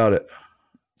 What about it?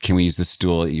 Can we use the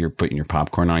stool that you're putting your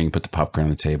popcorn on? You can put the popcorn on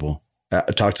the table.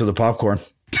 Talk to the popcorn.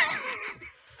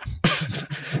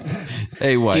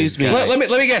 Hey, what? Let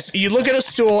me guess. You look at a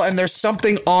stool and there's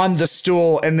something on the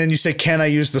stool, and then you say, "Can I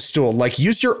use the stool?"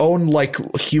 Use your own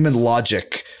human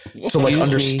logic to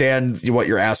understand what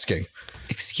you're asking.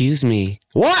 Excuse me.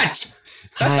 What?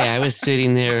 Hi, I was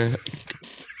sitting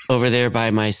over there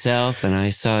by myself, and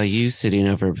I saw you sitting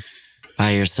over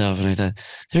by yourself, and I thought,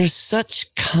 there's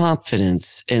such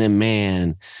confidence in a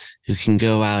man who can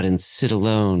go out and sit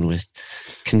alone with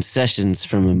concessions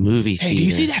from a movie theater. Hey, do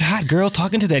you see that hot girl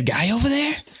talking to that guy over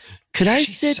there? Could I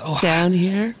sit down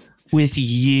here with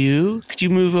you? Could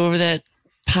you move over that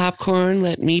popcorn?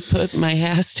 Let me put my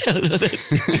ass down on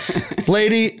this.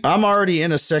 Lady, I'm already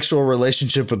in a sexual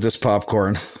relationship with this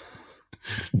popcorn.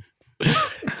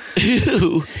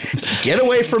 Ew. Get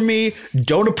away from me.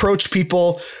 Don't approach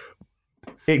people.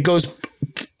 It goes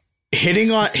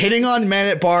hitting on men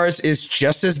at bars is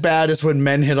just as bad as when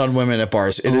men hit on women at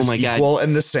bars. It is equal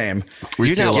and the same.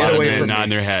 We see a lot of men nodding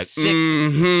their head.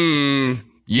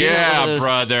 Yeah,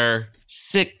 brother.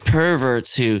 Sick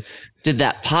perverts who did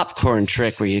that popcorn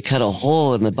trick where you cut a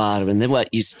hole in the bottom, and then what?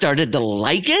 You started to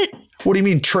like it? What do you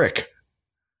mean trick?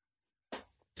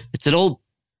 It's an old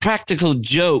practical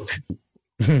joke.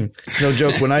 It's no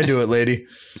joke when I do it, lady.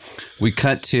 We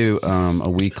cut to a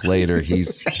week later.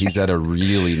 He's at a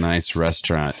really nice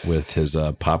restaurant with his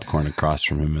popcorn across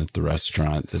from him at the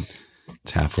restaurant.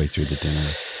 It's halfway through the dinner.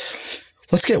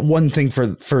 Let's get one thing for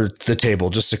the table,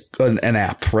 just an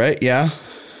app, right? Yeah,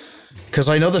 because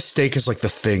I know the steak is the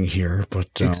thing here. But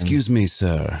excuse me,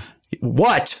 sir.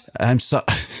 What? I'm sorry.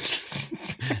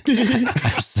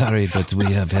 I'm sorry, but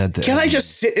we have had. Can I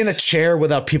just sit in a chair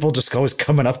without people just always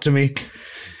coming up to me?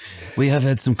 We have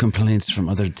had some complaints from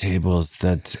other tables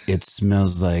that it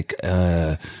smells like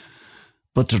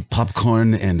buttered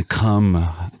popcorn and cum,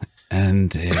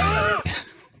 and it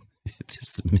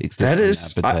just makes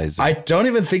it appetizing. I don't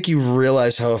even think you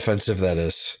realize how offensive that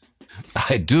is.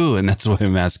 I do, and that's why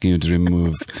I'm asking you to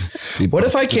remove. What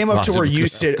if I came up to where you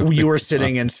were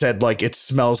sitting and said it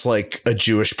smells like a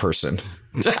Jewish person?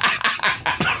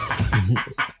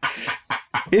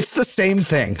 It's the same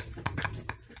thing.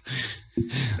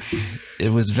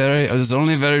 It was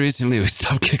only very recently we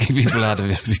stopped kicking people out of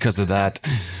it because of that.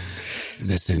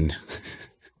 Listen,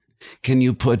 Can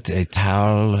you put a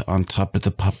towel on top of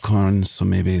the popcorn so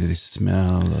maybe the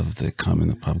smell of the cum in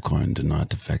the popcorn do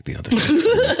not affect the other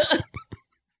customers?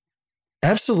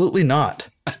 Absolutely not.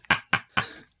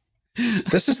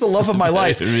 This is the love of my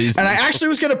life. And I actually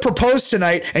was going to propose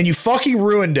tonight, and you fucking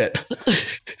ruined it.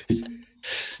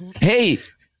 Hey.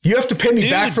 You have to pay me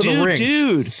back for the ring.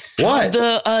 Dude. What?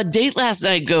 The date last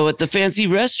night go at the fancy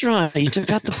restaurant. You took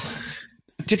out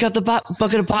the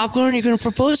bucket of popcorn. You're going to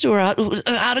propose to her.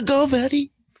 How'd it go,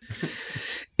 Betty?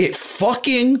 It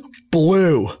fucking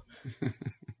blew.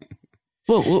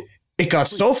 Whoa. It got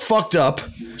so fucked up.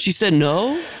 She said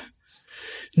no?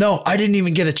 No, I didn't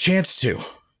even get a chance to.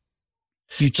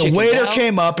 The waiter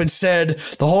came up and said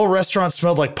the whole restaurant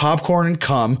smelled like popcorn and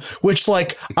cum, which,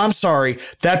 like, I'm sorry,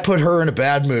 that put her in a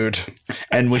bad mood.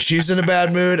 And when she's in a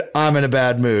bad mood, I'm in a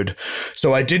bad mood.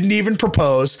 So I didn't even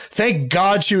propose. Thank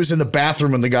God she was in the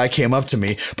bathroom when the guy came up to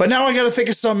me. But now I got to think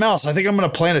of something else. I think I'm going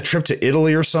to plan a trip to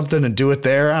Italy or something and do it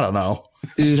there. I don't know.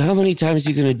 Dude, how many times are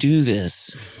you going to do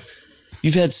this?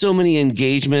 You've had so many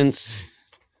engagements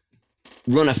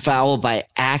run afoul by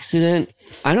accident.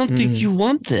 I don't think you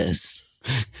want this.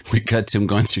 We cut to him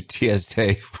going through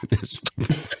TSA with his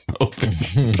open.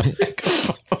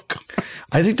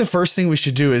 I think the first thing we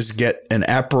should do is get an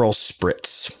Aperol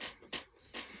Spritz.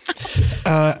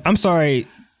 I'm sorry.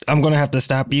 I'm going to have to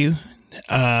stop you.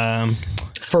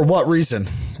 For what reason?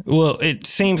 Well, it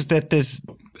seems that this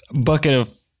bucket of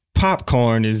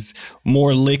popcorn is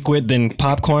more liquid than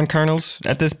popcorn kernels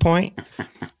at this point.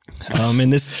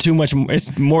 And this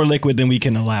it's more liquid than we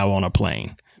can allow on a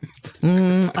plane.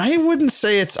 I wouldn't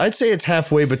say I'd say it's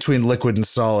halfway between liquid and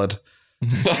solid.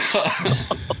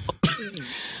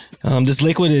 This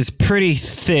liquid is pretty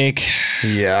thick.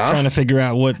 Yeah. Trying to figure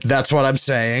out what. That's what I'm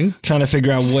saying. Trying to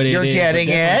figure out what You're getting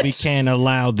it. We can't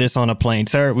allow this on a plane,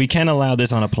 sir. We can't allow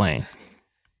this on a plane.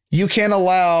 You can't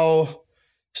allow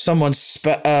someone's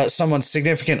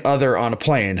significant other on a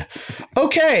plane.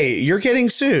 Okay, you're getting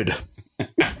sued.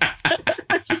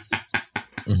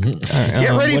 Get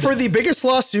ready for the biggest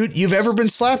lawsuit you've ever been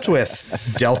slapped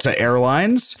with. Delta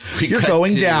Airlines, you're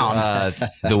going down.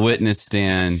 The witness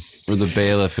stand where the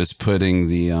bailiff is putting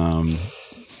the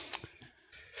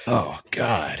oh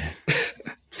God.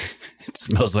 It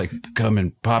smells like cum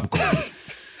and popcorn.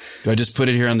 Do I just put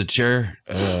it here on the chair,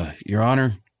 Your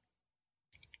Honor?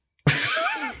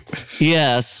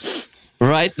 Yes.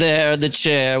 Right there, the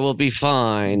chair will be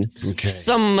fine. Okay.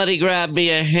 Somebody grab me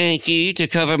a hanky to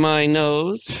cover my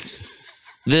nose.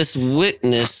 This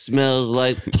witness smells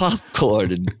like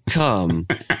popcorn and cum.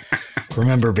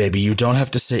 Remember, baby, you don't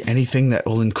have to say anything that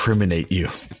will incriminate you.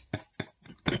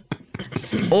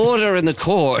 Order in the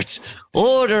court.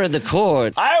 Order in the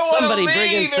court. Somebody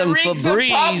bring in some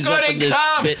Febreze up in this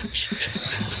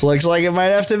bitch. Looks like it might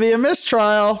have to be a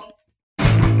mistrial.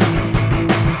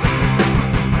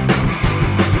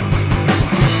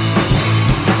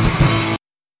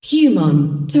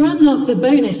 Human. To unlock the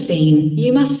bonus scene,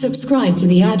 you must subscribe to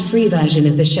the ad-free version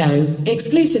of the show,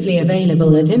 exclusively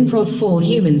available at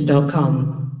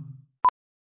improv4humans.com.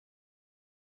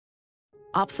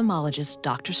 Ophthalmologist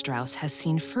Dr. Strauss has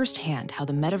seen firsthand how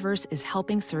the metaverse is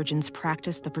helping surgeons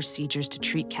practice the procedures to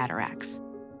treat cataracts.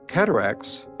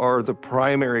 Cataracts are the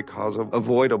primary cause of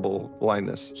avoidable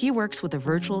blindness. He works with a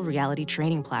virtual reality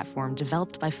training platform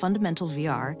developed by Fundamental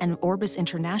VR and Orbis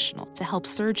International to help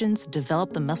surgeons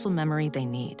develop the muscle memory they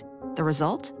need. The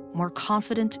result? More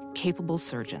confident, capable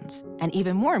surgeons. And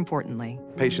even more importantly,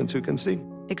 patients who can see.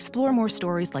 Explore more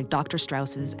stories like Dr.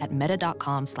 Strauss's at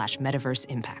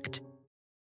meta.com/metaverseimpact.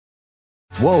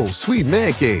 Whoa, sweet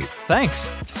man cave.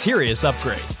 Thanks. Serious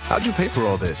upgrade. How'd you pay for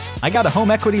all this? I got a home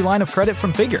equity line of credit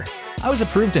from Figure. I was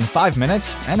approved in 5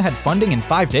 minutes and had funding in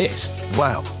 5 days.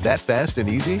 Wow, that fast and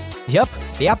easy? Yep.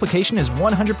 The application is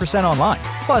 100% online.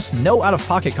 Plus, no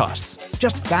out-of-pocket costs.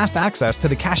 Just fast access to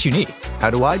the cash you need. How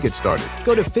do I get started?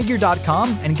 Go to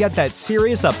Figure.com and get that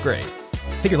serious upgrade.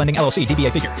 Figure Lending LLC,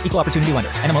 DBA Figure, Equal Opportunity Lender,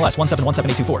 NMLS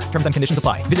 1717824. Terms and conditions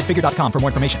apply. Visit Figure.com for more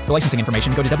information. For licensing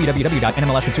information, go to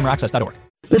www.nmlsconsumeraccess.org.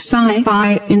 The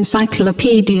Sci-Fi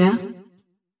Encyclopedia.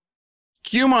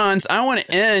 Humans, I want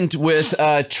to end with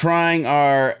trying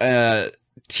our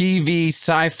TV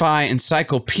sci-fi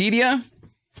encyclopedia.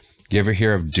 You ever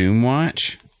hear of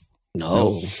Doomwatch?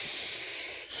 No.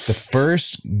 The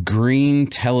first green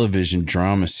television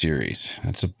drama series.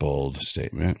 That's a bold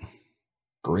statement.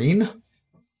 Green?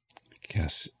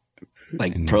 Yes.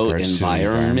 Like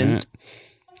pro-environment?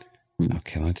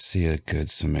 Okay, let's see a good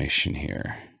summation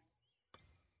here.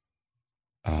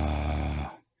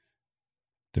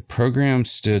 The program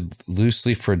stood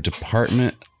loosely for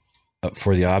Department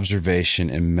for the observation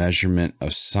and measurement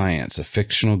of science, a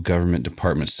fictional government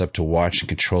department set up to watch and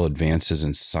control advances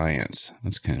in science.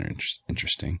 That's kind of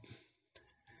interesting.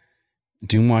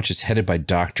 Doomwatch is headed by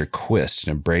Dr. Quist,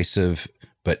 an abrasive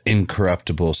but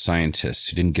incorruptible scientist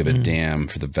who didn't give a damn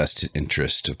for the vested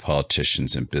interest of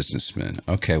politicians and businessmen.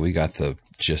 Okay, we got the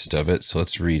gist of it, so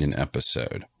let's read an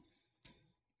episode.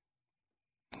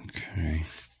 Okay.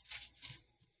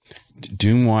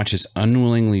 Doomwatch is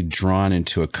unwillingly drawn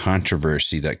into a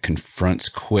controversy that confronts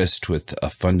Quist with a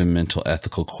fundamental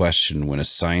ethical question when a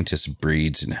scientist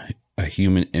breeds a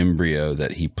human embryo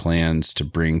that he plans to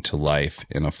bring to life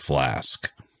in a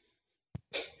flask.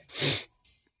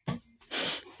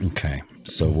 Okay,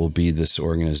 so we'll be this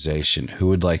organization. Who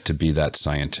would like to be that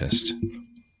scientist?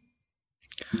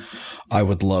 I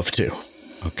would love to.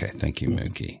 Okay, thank you,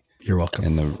 Mookie. You're welcome.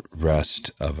 And the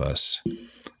rest of us,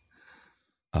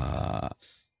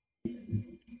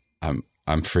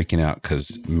 I'm freaking out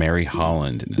because Mary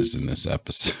Holland is in this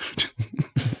episode.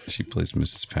 She plays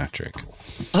Mrs. Patrick.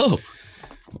 Oh.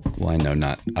 Well, I know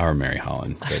not our Mary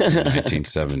Holland, but in the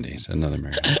 1970s, another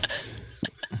Mary Holland.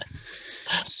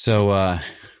 So,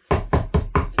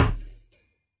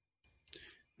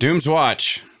 Doom's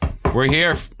Watch, we're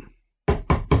here.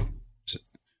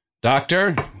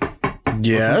 Doctor?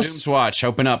 Yes? Doom's Watch,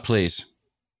 open up, please.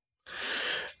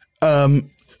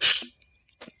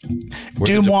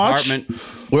 Doomwatch?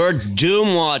 We're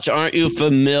Doomwatch. Aren't you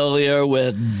familiar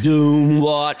with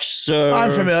Doomwatch, sir?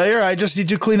 I'm familiar. I just need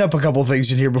to clean up a couple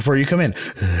things in here before you come in.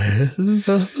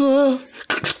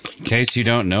 In case you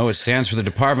don't know, it stands for the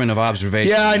Department of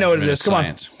Observation. Yeah, I know what it is. Come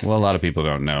on. Well, a lot of people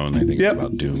don't know, and they think it's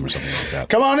about Doom or something like that.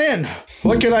 Come on in.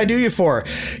 What can I do you for?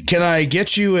 Can I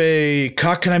get you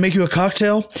can I make you a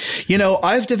cocktail? You know,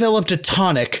 I've developed a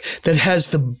tonic that has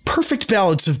the perfect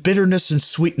balance of bitterness and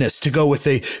sweetness to go with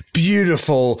a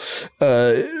beautiful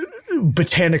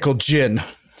botanical gin.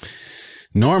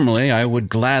 Normally, I would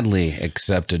gladly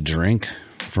accept a drink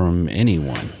from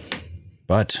anyone.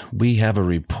 But we have a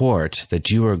report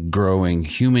that you are growing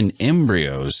human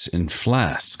embryos in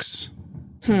flasks.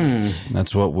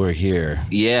 That's what we're here.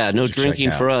 Yeah, no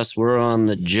drinking for us. We're on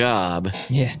the job.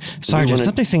 Yeah. Sergeant,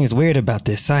 something seems weird about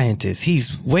this scientist.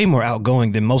 He's way more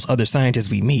outgoing than most other scientists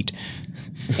we meet.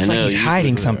 It's like he's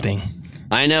hiding something.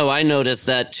 I know. I noticed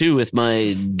that too with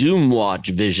my Doomwatch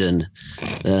vision.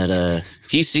 That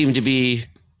he seemed to be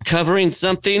covering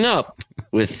something up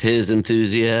with his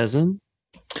enthusiasm.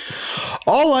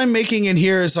 All I'm making in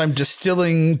here is I'm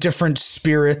distilling different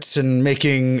spirits and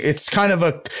making it's kind of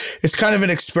an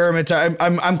experiment.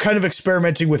 I'm kind of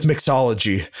experimenting with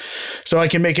mixology, so I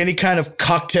can make any kind of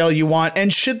cocktail you want.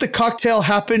 And should the cocktail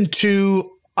happen to,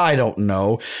 I don't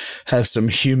know, have some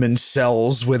human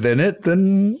cells within it,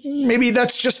 then maybe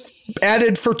that's just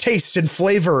added for taste and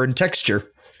flavor and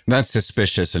texture. That's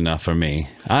suspicious enough for me.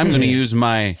 I'm going to use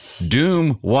my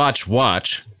Doom Watch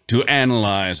to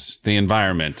analyze the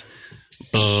environment.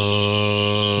 Hey,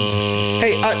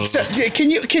 can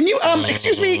you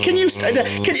excuse me? Can you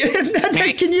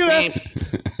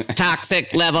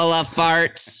toxic level of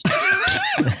farts?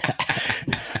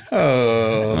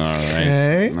 Oh, all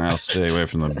right. I'll stay away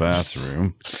from the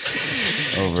bathroom.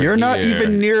 You're not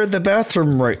even near the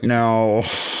bathroom right now.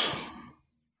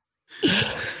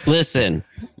 Listen,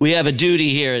 we have a duty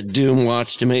here at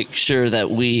Doomwatch to make sure that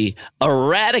we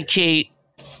eradicate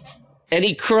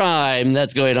any crime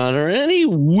that's going on or any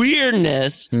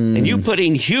weirdness, and you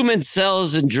putting human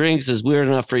cells in drinks is weird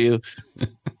enough for you.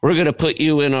 We're going to put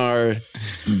you in our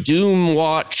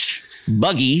Doomwatch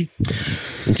buggy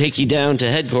and take you down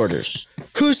to headquarters.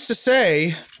 Who's to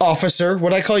say, officer?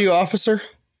 Would I call you officer?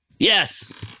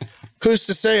 Yes. Who's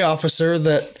to say, officer,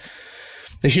 that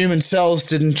the human cells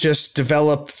didn't just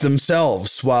develop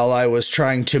themselves while I was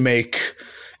trying to make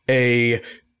a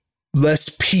less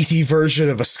peaty version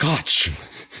of a scotch?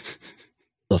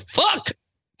 The fuck?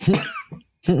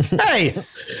 Hey!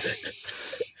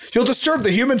 You'll disturb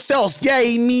the human cells. Yeah,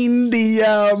 I mean the,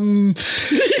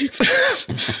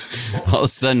 All of a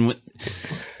sudden,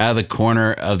 out of the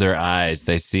corner of their eyes,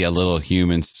 they see a little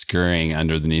human scurrying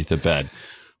underneath the bed.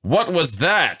 What was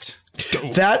that?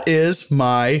 That is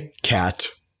my cat.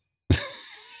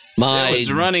 It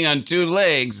was running on two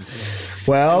legs.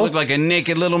 Well, it looked like a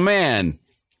naked little man.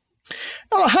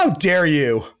 Oh, how dare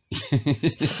you?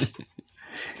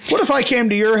 What if I came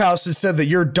to your house and said that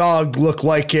your dog looked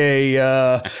like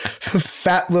a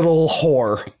fat little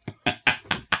whore?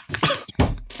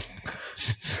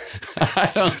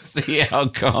 I don't see how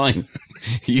calling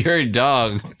your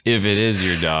dog, if it is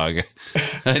your dog,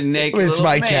 a naked It's little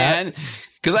my man,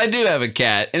 because I do have a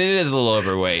cat and it is a little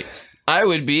overweight. I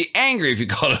would be angry if you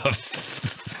called it a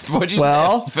What'd you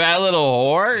say? Fat little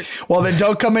whore? Well, then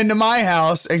don't come into my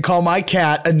house and call my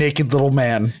cat a naked little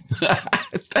man.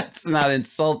 That's not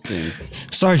insulting.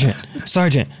 Sergeant,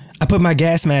 I put my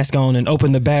gas mask on and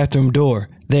opened the bathroom door.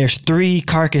 There's 3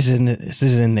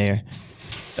 carcasses in there.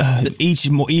 Each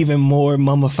even more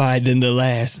mummified than the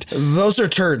last. Those are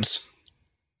turds.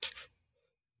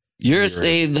 You're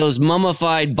saying those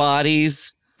mummified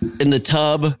bodies in the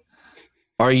tub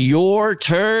are your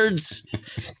turds?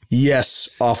 Yes,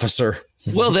 officer.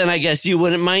 Well, then I guess you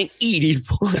wouldn't mind eating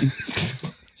one.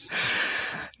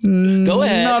 Go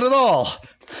ahead. Not at all.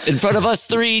 In front of us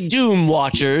 3 Doom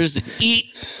watchers,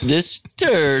 eat this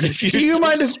turd. Do you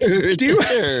mind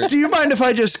if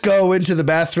I just go into the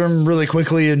bathroom really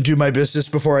quickly and do my business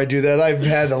before I do that? I've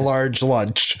had a large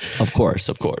lunch. Of course.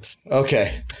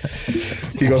 Okay.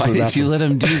 He goes Why to the did you bathroom. let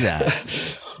him do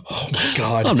that? Oh my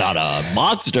God. I'm not a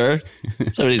monster.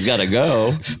 Somebody's got to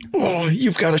go. Oh,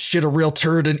 you've got to shit a real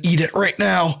turd and eat it right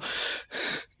now.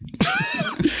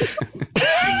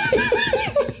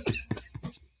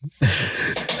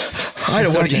 I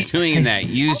don't want you doing that.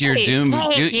 Use your doom.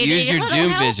 Use your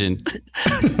doom vision.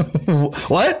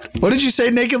 What? What did you say,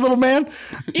 naked little man?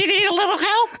 You need a little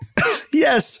help?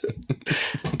 Yes.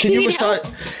 Can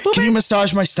you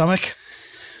massage my stomach?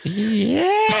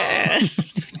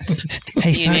 Yes.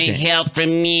 Hey, you need help from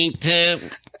me too?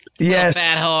 Yes.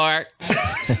 Fat whore.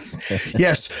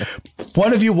 Yes.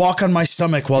 One of you walk on my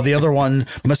stomach while the other one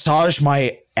massage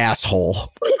my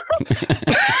asshole.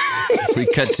 We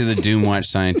cut to the Doomwatch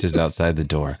scientist outside the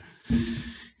door. You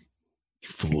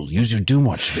fool. Use your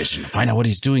Doomwatch vision to find out what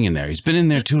he's doing in there. He's been in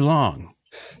there too long.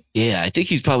 Yeah, I think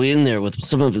he's probably in there with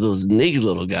some of those naked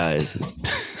little guys.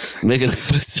 Making a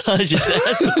massage his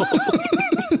asshole.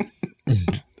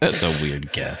 That's a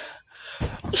weird guess.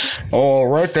 Oh,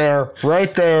 right there.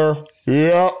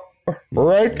 Yep.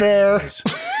 Right there.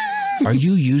 Are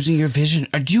you using your vision?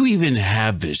 Or do you even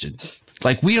have vision?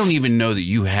 Like, we don't even know that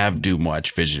you have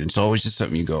Doomwatch vision. It's always just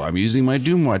something you go, I'm using my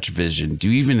Doomwatch vision. Do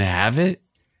you even have it?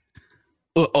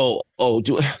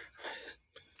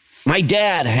 My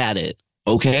dad had it,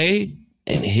 okay?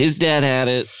 And his dad had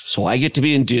it, so I get to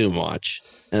be in Doomwatch.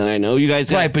 And I know you guys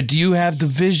have... Right, but do you have the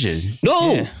vision?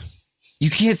 No! Yeah.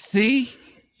 You can't see?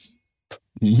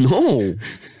 No.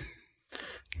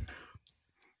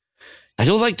 I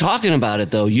don't like talking about it,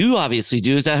 though. You obviously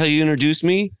do. Is that how you introduce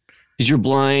me? Is your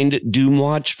blind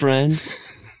Doomwatch friend?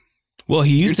 Well,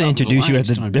 he used to introduce you as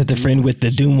the friend with the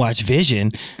Doomwatch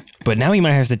vision, but now he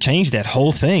might have to change that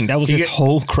whole thing. That was his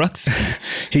whole crux.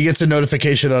 He gets a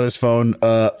notification on his phone,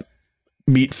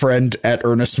 meet friend at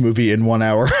Ernest movie in 1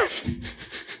 hour.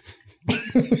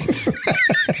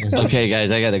 Okay,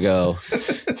 guys, I gotta go.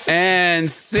 And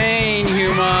sing,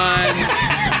 humans.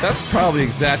 That's probably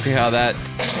exactly how that...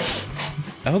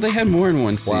 Oh, they had more than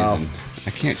one season. Wow. I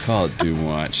can't call it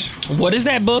Doomwatch. What is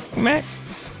that book, Matt?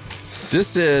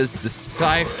 This is the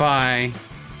Sci-Fi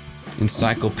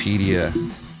Encyclopedia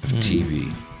of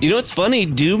TV. You know what's funny?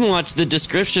 Doomwatch, the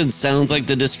description sounds like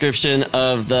the description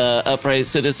of the Upright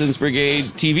Citizens Brigade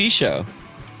TV show.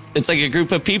 It's like a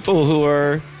group of people who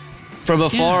are from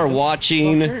afar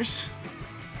watching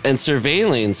and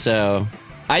surving. So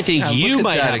I think you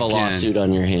might have a lawsuit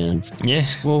on your hands. Yeah.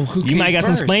 Well, who you might got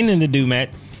some explaining to do, Matt.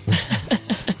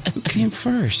 Who came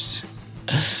first?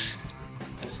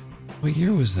 What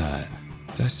year was that?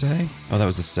 Did I say? Oh, that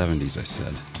was the 70s, I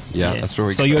said. Yeah, that's where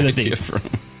we got you're the idea thief. from.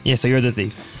 Yeah, so you're the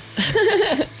thief.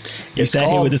 You It's sat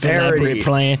here with this elaborate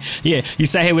plan. Yeah, you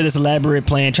sat here with this elaborate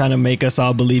plan trying to make us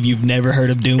all believe you've never heard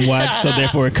of Doomwatch, so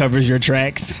therefore it covers your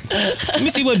tracks. Let me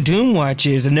see what Doomwatch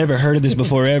is. I've never heard of this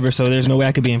before ever, so there's no way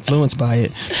I could be influenced by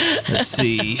it. Let's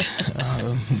see.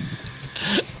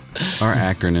 Our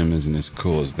acronym isn't as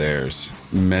cool as theirs.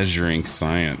 Measuring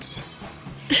science.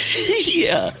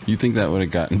 Yeah. You think that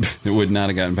would not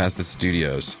have gotten past the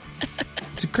studios?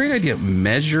 It's a great idea.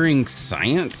 Measuring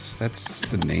science? That's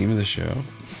the name of the show.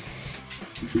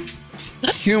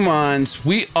 Humans,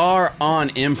 we are on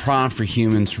Improv for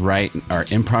Humans, right? Or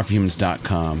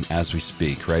improvforhumans.com as we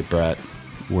speak, right, Brett?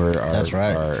 That's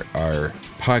right. Our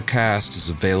podcast is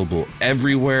available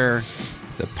everywhere.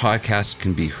 The podcast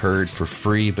can be heard for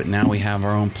free, but now we have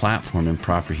our own platform,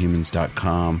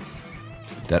 improvforhumans.com,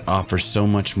 that offers so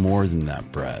much more than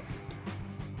that, Brett.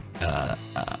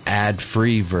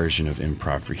 Ad-free version of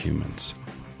Improv for Humans.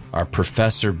 Our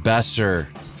Professor Besser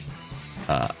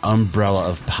umbrella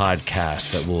of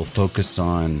podcasts that will focus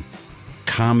on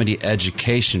comedy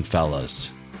education,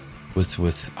 fellas, with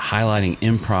highlighting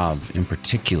improv in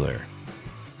particular.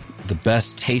 The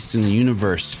Best Taste in the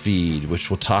Universe feed, which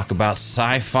will talk about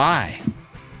sci-fi.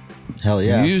 Hell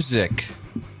yeah. Music.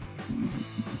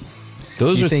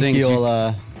 Those are things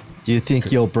Do you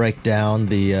think you'll break down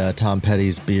the Tom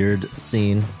Petty's beard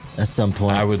scene at some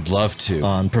point? I would love to.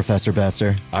 On Professor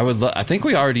Besser? I think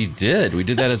we already did. We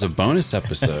did that as a bonus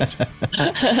episode.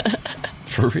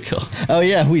 For real. Oh,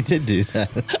 yeah, we did do that.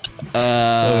 It's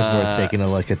always worth taking a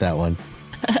look at that one.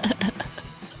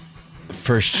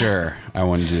 For sure. I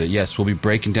want to do that. Yes, we'll be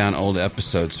breaking down old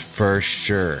episodes for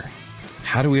sure.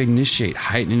 How do we initiate,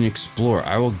 heighten, and explore?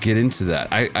 I will get into that.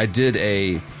 I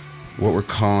did what we're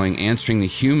calling Answering the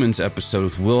Humans episode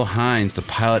with Will Hines, the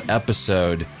pilot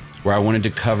episode, where I wanted to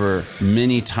cover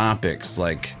many topics,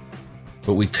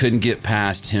 but we couldn't get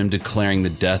past him declaring the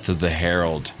death of the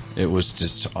Herald. It was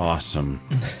just awesome.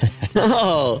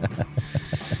 Oh.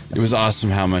 It was awesome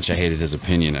how much I hated his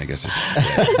opinion, I guess I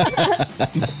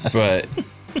could say. But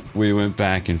we went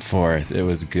back and forth. It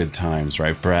was good times,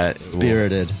 right, Brett?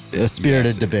 Spirited. A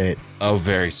spirited debate. Oh,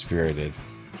 very spirited.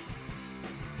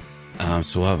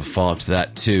 So we'll have a follow-up to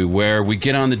that, too, where we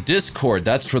get on the Discord.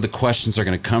 That's where the questions are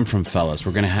going to come from, fellas.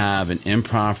 We're going to have an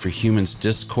Improv for Humans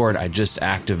Discord. I just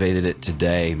activated it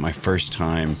today, my first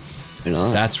time.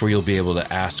 That's where you'll be able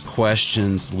to ask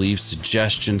questions, leave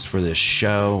suggestions for this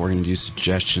show. We're going to do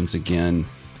suggestions again.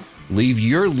 Leave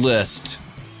your list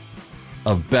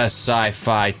of best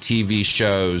sci-fi TV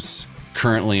shows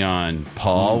currently on.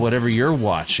 Paul, whatever you're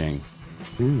watching.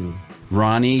 Ooh.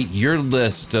 Ronnie, your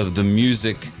list of the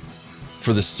music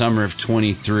for the summer of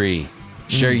 23.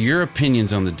 Share your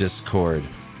opinions on the Discord.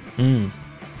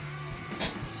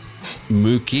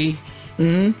 Mookie,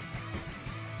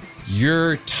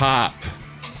 your top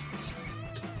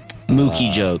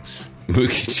Mookie jokes.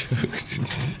 Mookie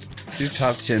jokes. Your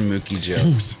top 10 Mookie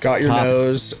jokes. Got your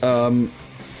nose.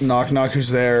 Knock, knock, who's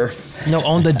there? No,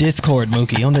 on the Discord,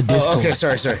 Mookie. On the Discord. Oh, okay,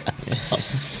 sorry.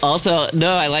 Also,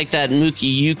 no, I like that,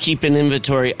 Mookie. You keep an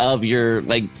inventory of your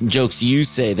jokes you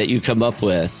say that you come up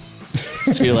with.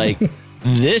 So you're like,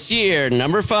 this year,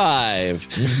 number 5,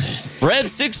 Fred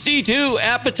 62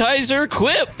 appetizer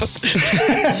quip.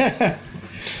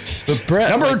 But Brett,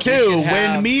 number 2,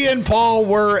 when me and Paul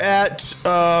were at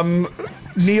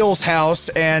Neil's house,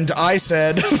 and I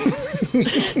said,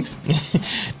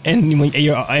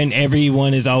 and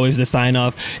everyone is always the sign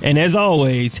off. And as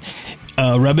always,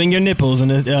 rubbing your nipples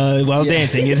while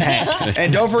dancing is hack.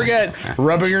 And don't forget,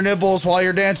 rubbing your nipples while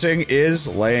you're dancing is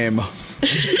lame.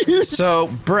 So,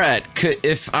 Brett,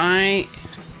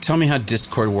 tell me how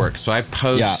Discord works. So I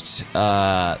post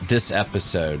this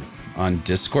episode on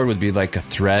Discord. Would be like a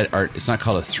thread, or it's not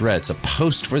called a thread, it's a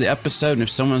post for the episode. And if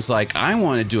someone's like, I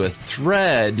want to do a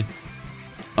thread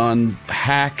on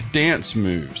hack dance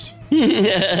moves,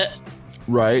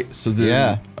 right? So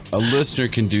then a listener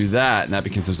can do that, and that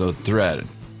becomes its own thread.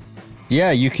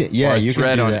 Yeah, you can. Yeah, or a you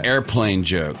thread can do on that. airplane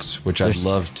jokes, which I'd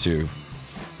love to.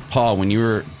 Paul, when you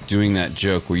were doing that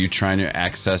joke, were you trying to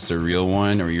access a real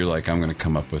one, or you're like, I'm going to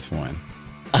come up with one?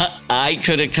 I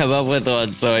couldn't come up with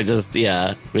one, so I just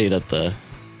made up the.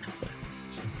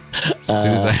 As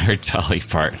soon as I heard Dolly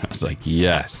Parton, I was like,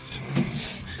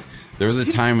 yes. There was a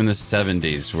time in the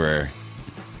 70s where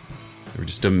there were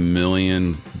just a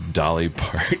million Dolly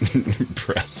Parton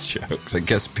press jokes. I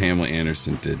guess Pamela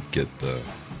Anderson did get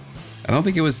I don't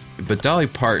think it was, but Dolly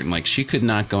Parton, she could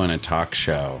not go on a talk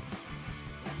show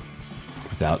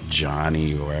without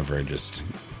Johnny or whoever, just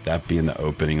that being the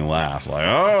opening laugh.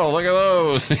 Oh, look at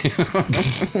those.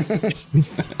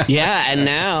 Yeah, and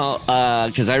now,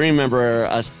 because I remember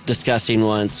us discussing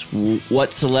once,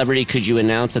 what celebrity could you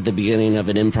announce at the beginning of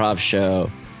an improv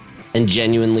show and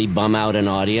genuinely bum out an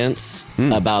audience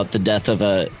about the death of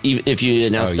if you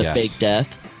announced a fake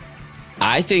death?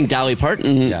 I think Dolly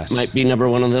Parton might be number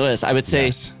 1 on the list. I would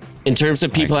say in terms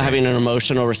of people having an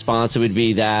emotional response, it would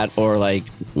be that or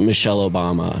Michelle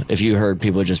Obama. If you heard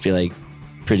people just be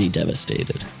pretty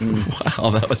devastated. Wow,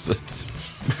 that was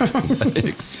I didn't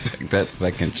expect that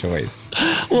second choice.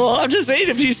 Well, I'm just saying,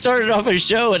 if you started off a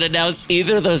show and announced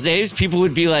either of those names, people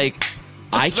would be like,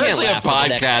 I can't laugh on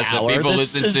the next hour. That people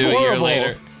listen to a year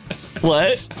later.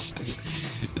 What?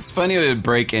 It's funny to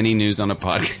break any news on a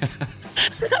podcast.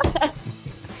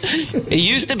 It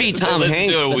used to be Tom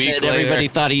Hanks, but then everybody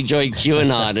thought he joined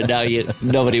QAnon, and now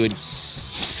nobody would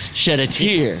shed a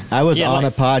tear. I was on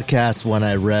a podcast when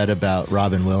I read about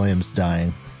Robin Williams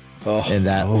dying, and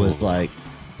that was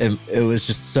it was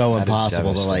just so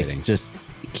impossible to just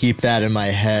keep that in my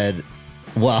head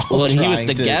while and he was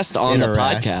the to guest on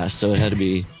interact. the podcast, so it had to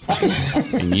be.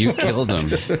 And you killed him.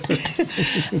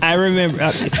 I remember,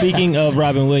 speaking of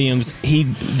Robin Williams,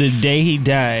 the day he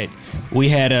died, we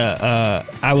had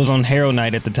I was on Herald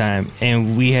Night at the time,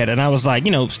 and I was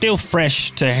still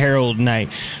fresh to Herald Night.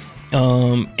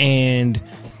 And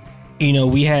you know,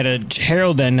 we had a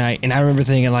Harold that night, and I remember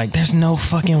thinking, like, there's no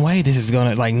fucking way this is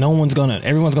gonna, like, everyone's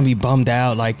gonna be bummed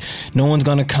out, like, no one's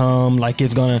gonna come, like,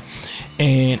 it's gonna,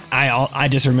 and I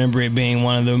just remember it being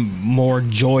one of the more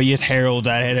joyous Heralds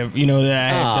I had ever,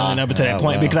 that I had done up until that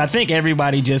point, because I think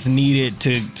everybody just needed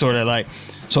to sort of, like,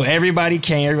 so everybody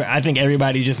came. I think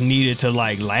everybody just needed to,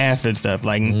 like, laugh and stuff.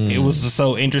 Like, it was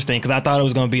so interesting because I thought it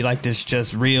was going to be like this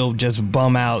just real, just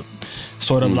bum out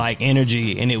sort of like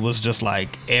energy. And it was just like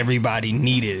everybody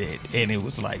needed it. And it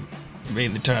was like,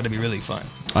 it turned out to be really fun.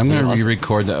 I'm going to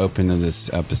re-record the open of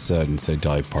this episode and say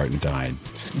Dolly Parton died.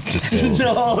 Just so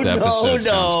the episode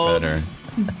sounds better.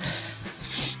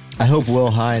 I hope Will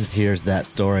Hines hears that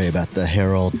story about the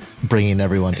Herald bringing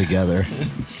everyone together.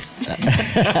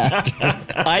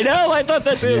 I know. I thought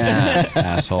that too. Yeah,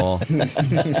 asshole.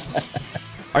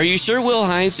 Are you sure Will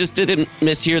Hines just didn't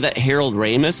mishear that Harold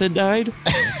Ramis had died?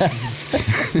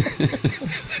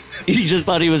 He just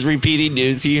thought he was repeating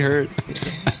news he heard.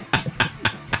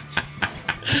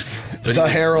 The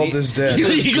Herald is dead. He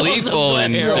was gleeful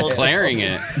in declaring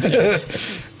it.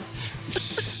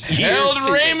 Harold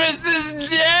Ramis is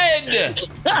dead!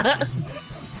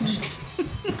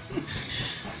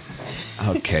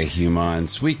 Okay,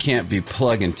 humans, we can't be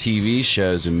plugging TV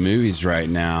shows and movies right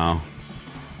now.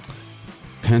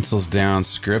 Pencils down,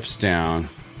 scripts down.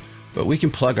 But we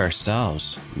can plug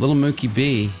ourselves. Little Mookie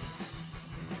B,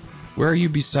 where are you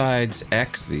besides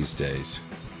X these days?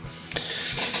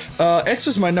 X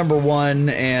is my number one,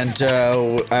 and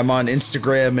I'm on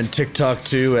Instagram and TikTok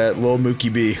too at Lil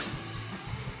Mookie B.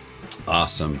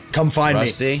 Awesome. Come find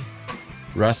me.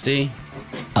 Rusty?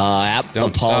 At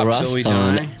Don't Paul stop Rust till we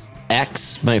on die.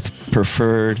 X, my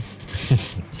preferred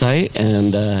site,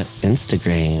 and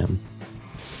Instagram.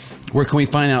 Where can we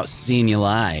find out seeing you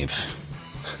live?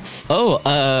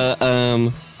 Yeah,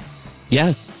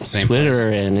 Same Twitter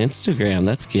place. and Instagram.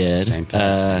 That's good. Same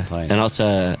place. And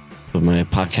also my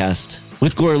podcast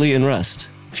with Gorley and Rust.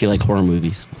 If you like horror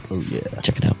movies,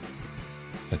 check it out.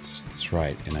 That's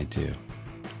right, and I do.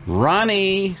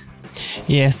 Ronnie.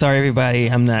 Yeah, sorry everybody,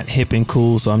 I'm not hip and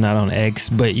cool, so I'm not on X,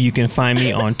 but you can find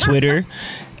me on Twitter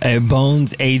at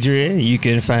Bones Adrian. You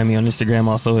can find me on Instagram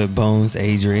also at Bones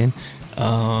Adrian.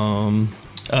 And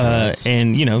that's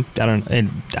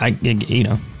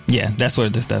where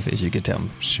the stuff is. You can tell me.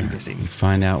 Sure. You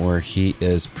find out where he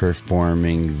is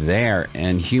performing there.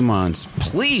 And humans,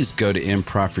 please go to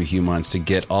Improv for Humans to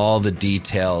get all the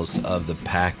details of the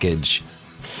package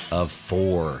of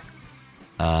 4.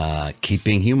 Keep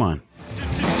being human.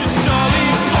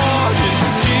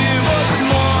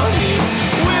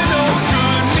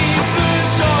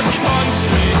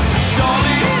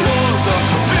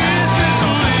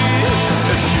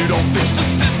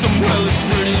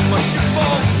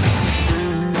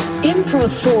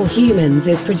 Improv for Humans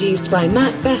is produced by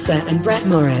Matt Besser and Brett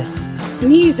Morris.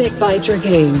 Music by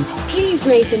Dragoon. Please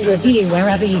rate and review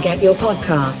wherever you get your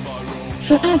podcasts.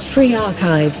 For ad-free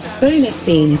archives, bonus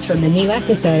scenes from the new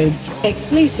episodes,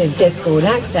 exclusive Discord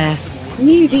access,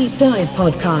 new deep dive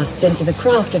podcasts into the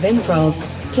craft of improv,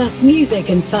 plus music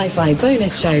and sci-fi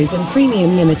bonus shows and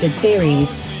premium limited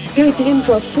series, go to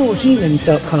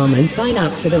improvforhumans.com and sign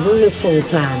up for the Rule of 4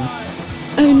 plan.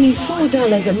 Only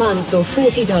 $4 a month or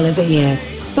 $40 a year.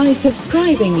 By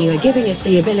subscribing, you are giving us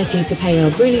the ability to pay our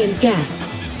brilliant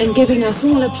guests and giving us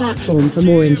all a platform for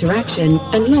more interaction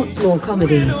and lots more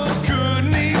comedy.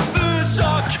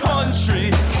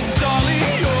 Country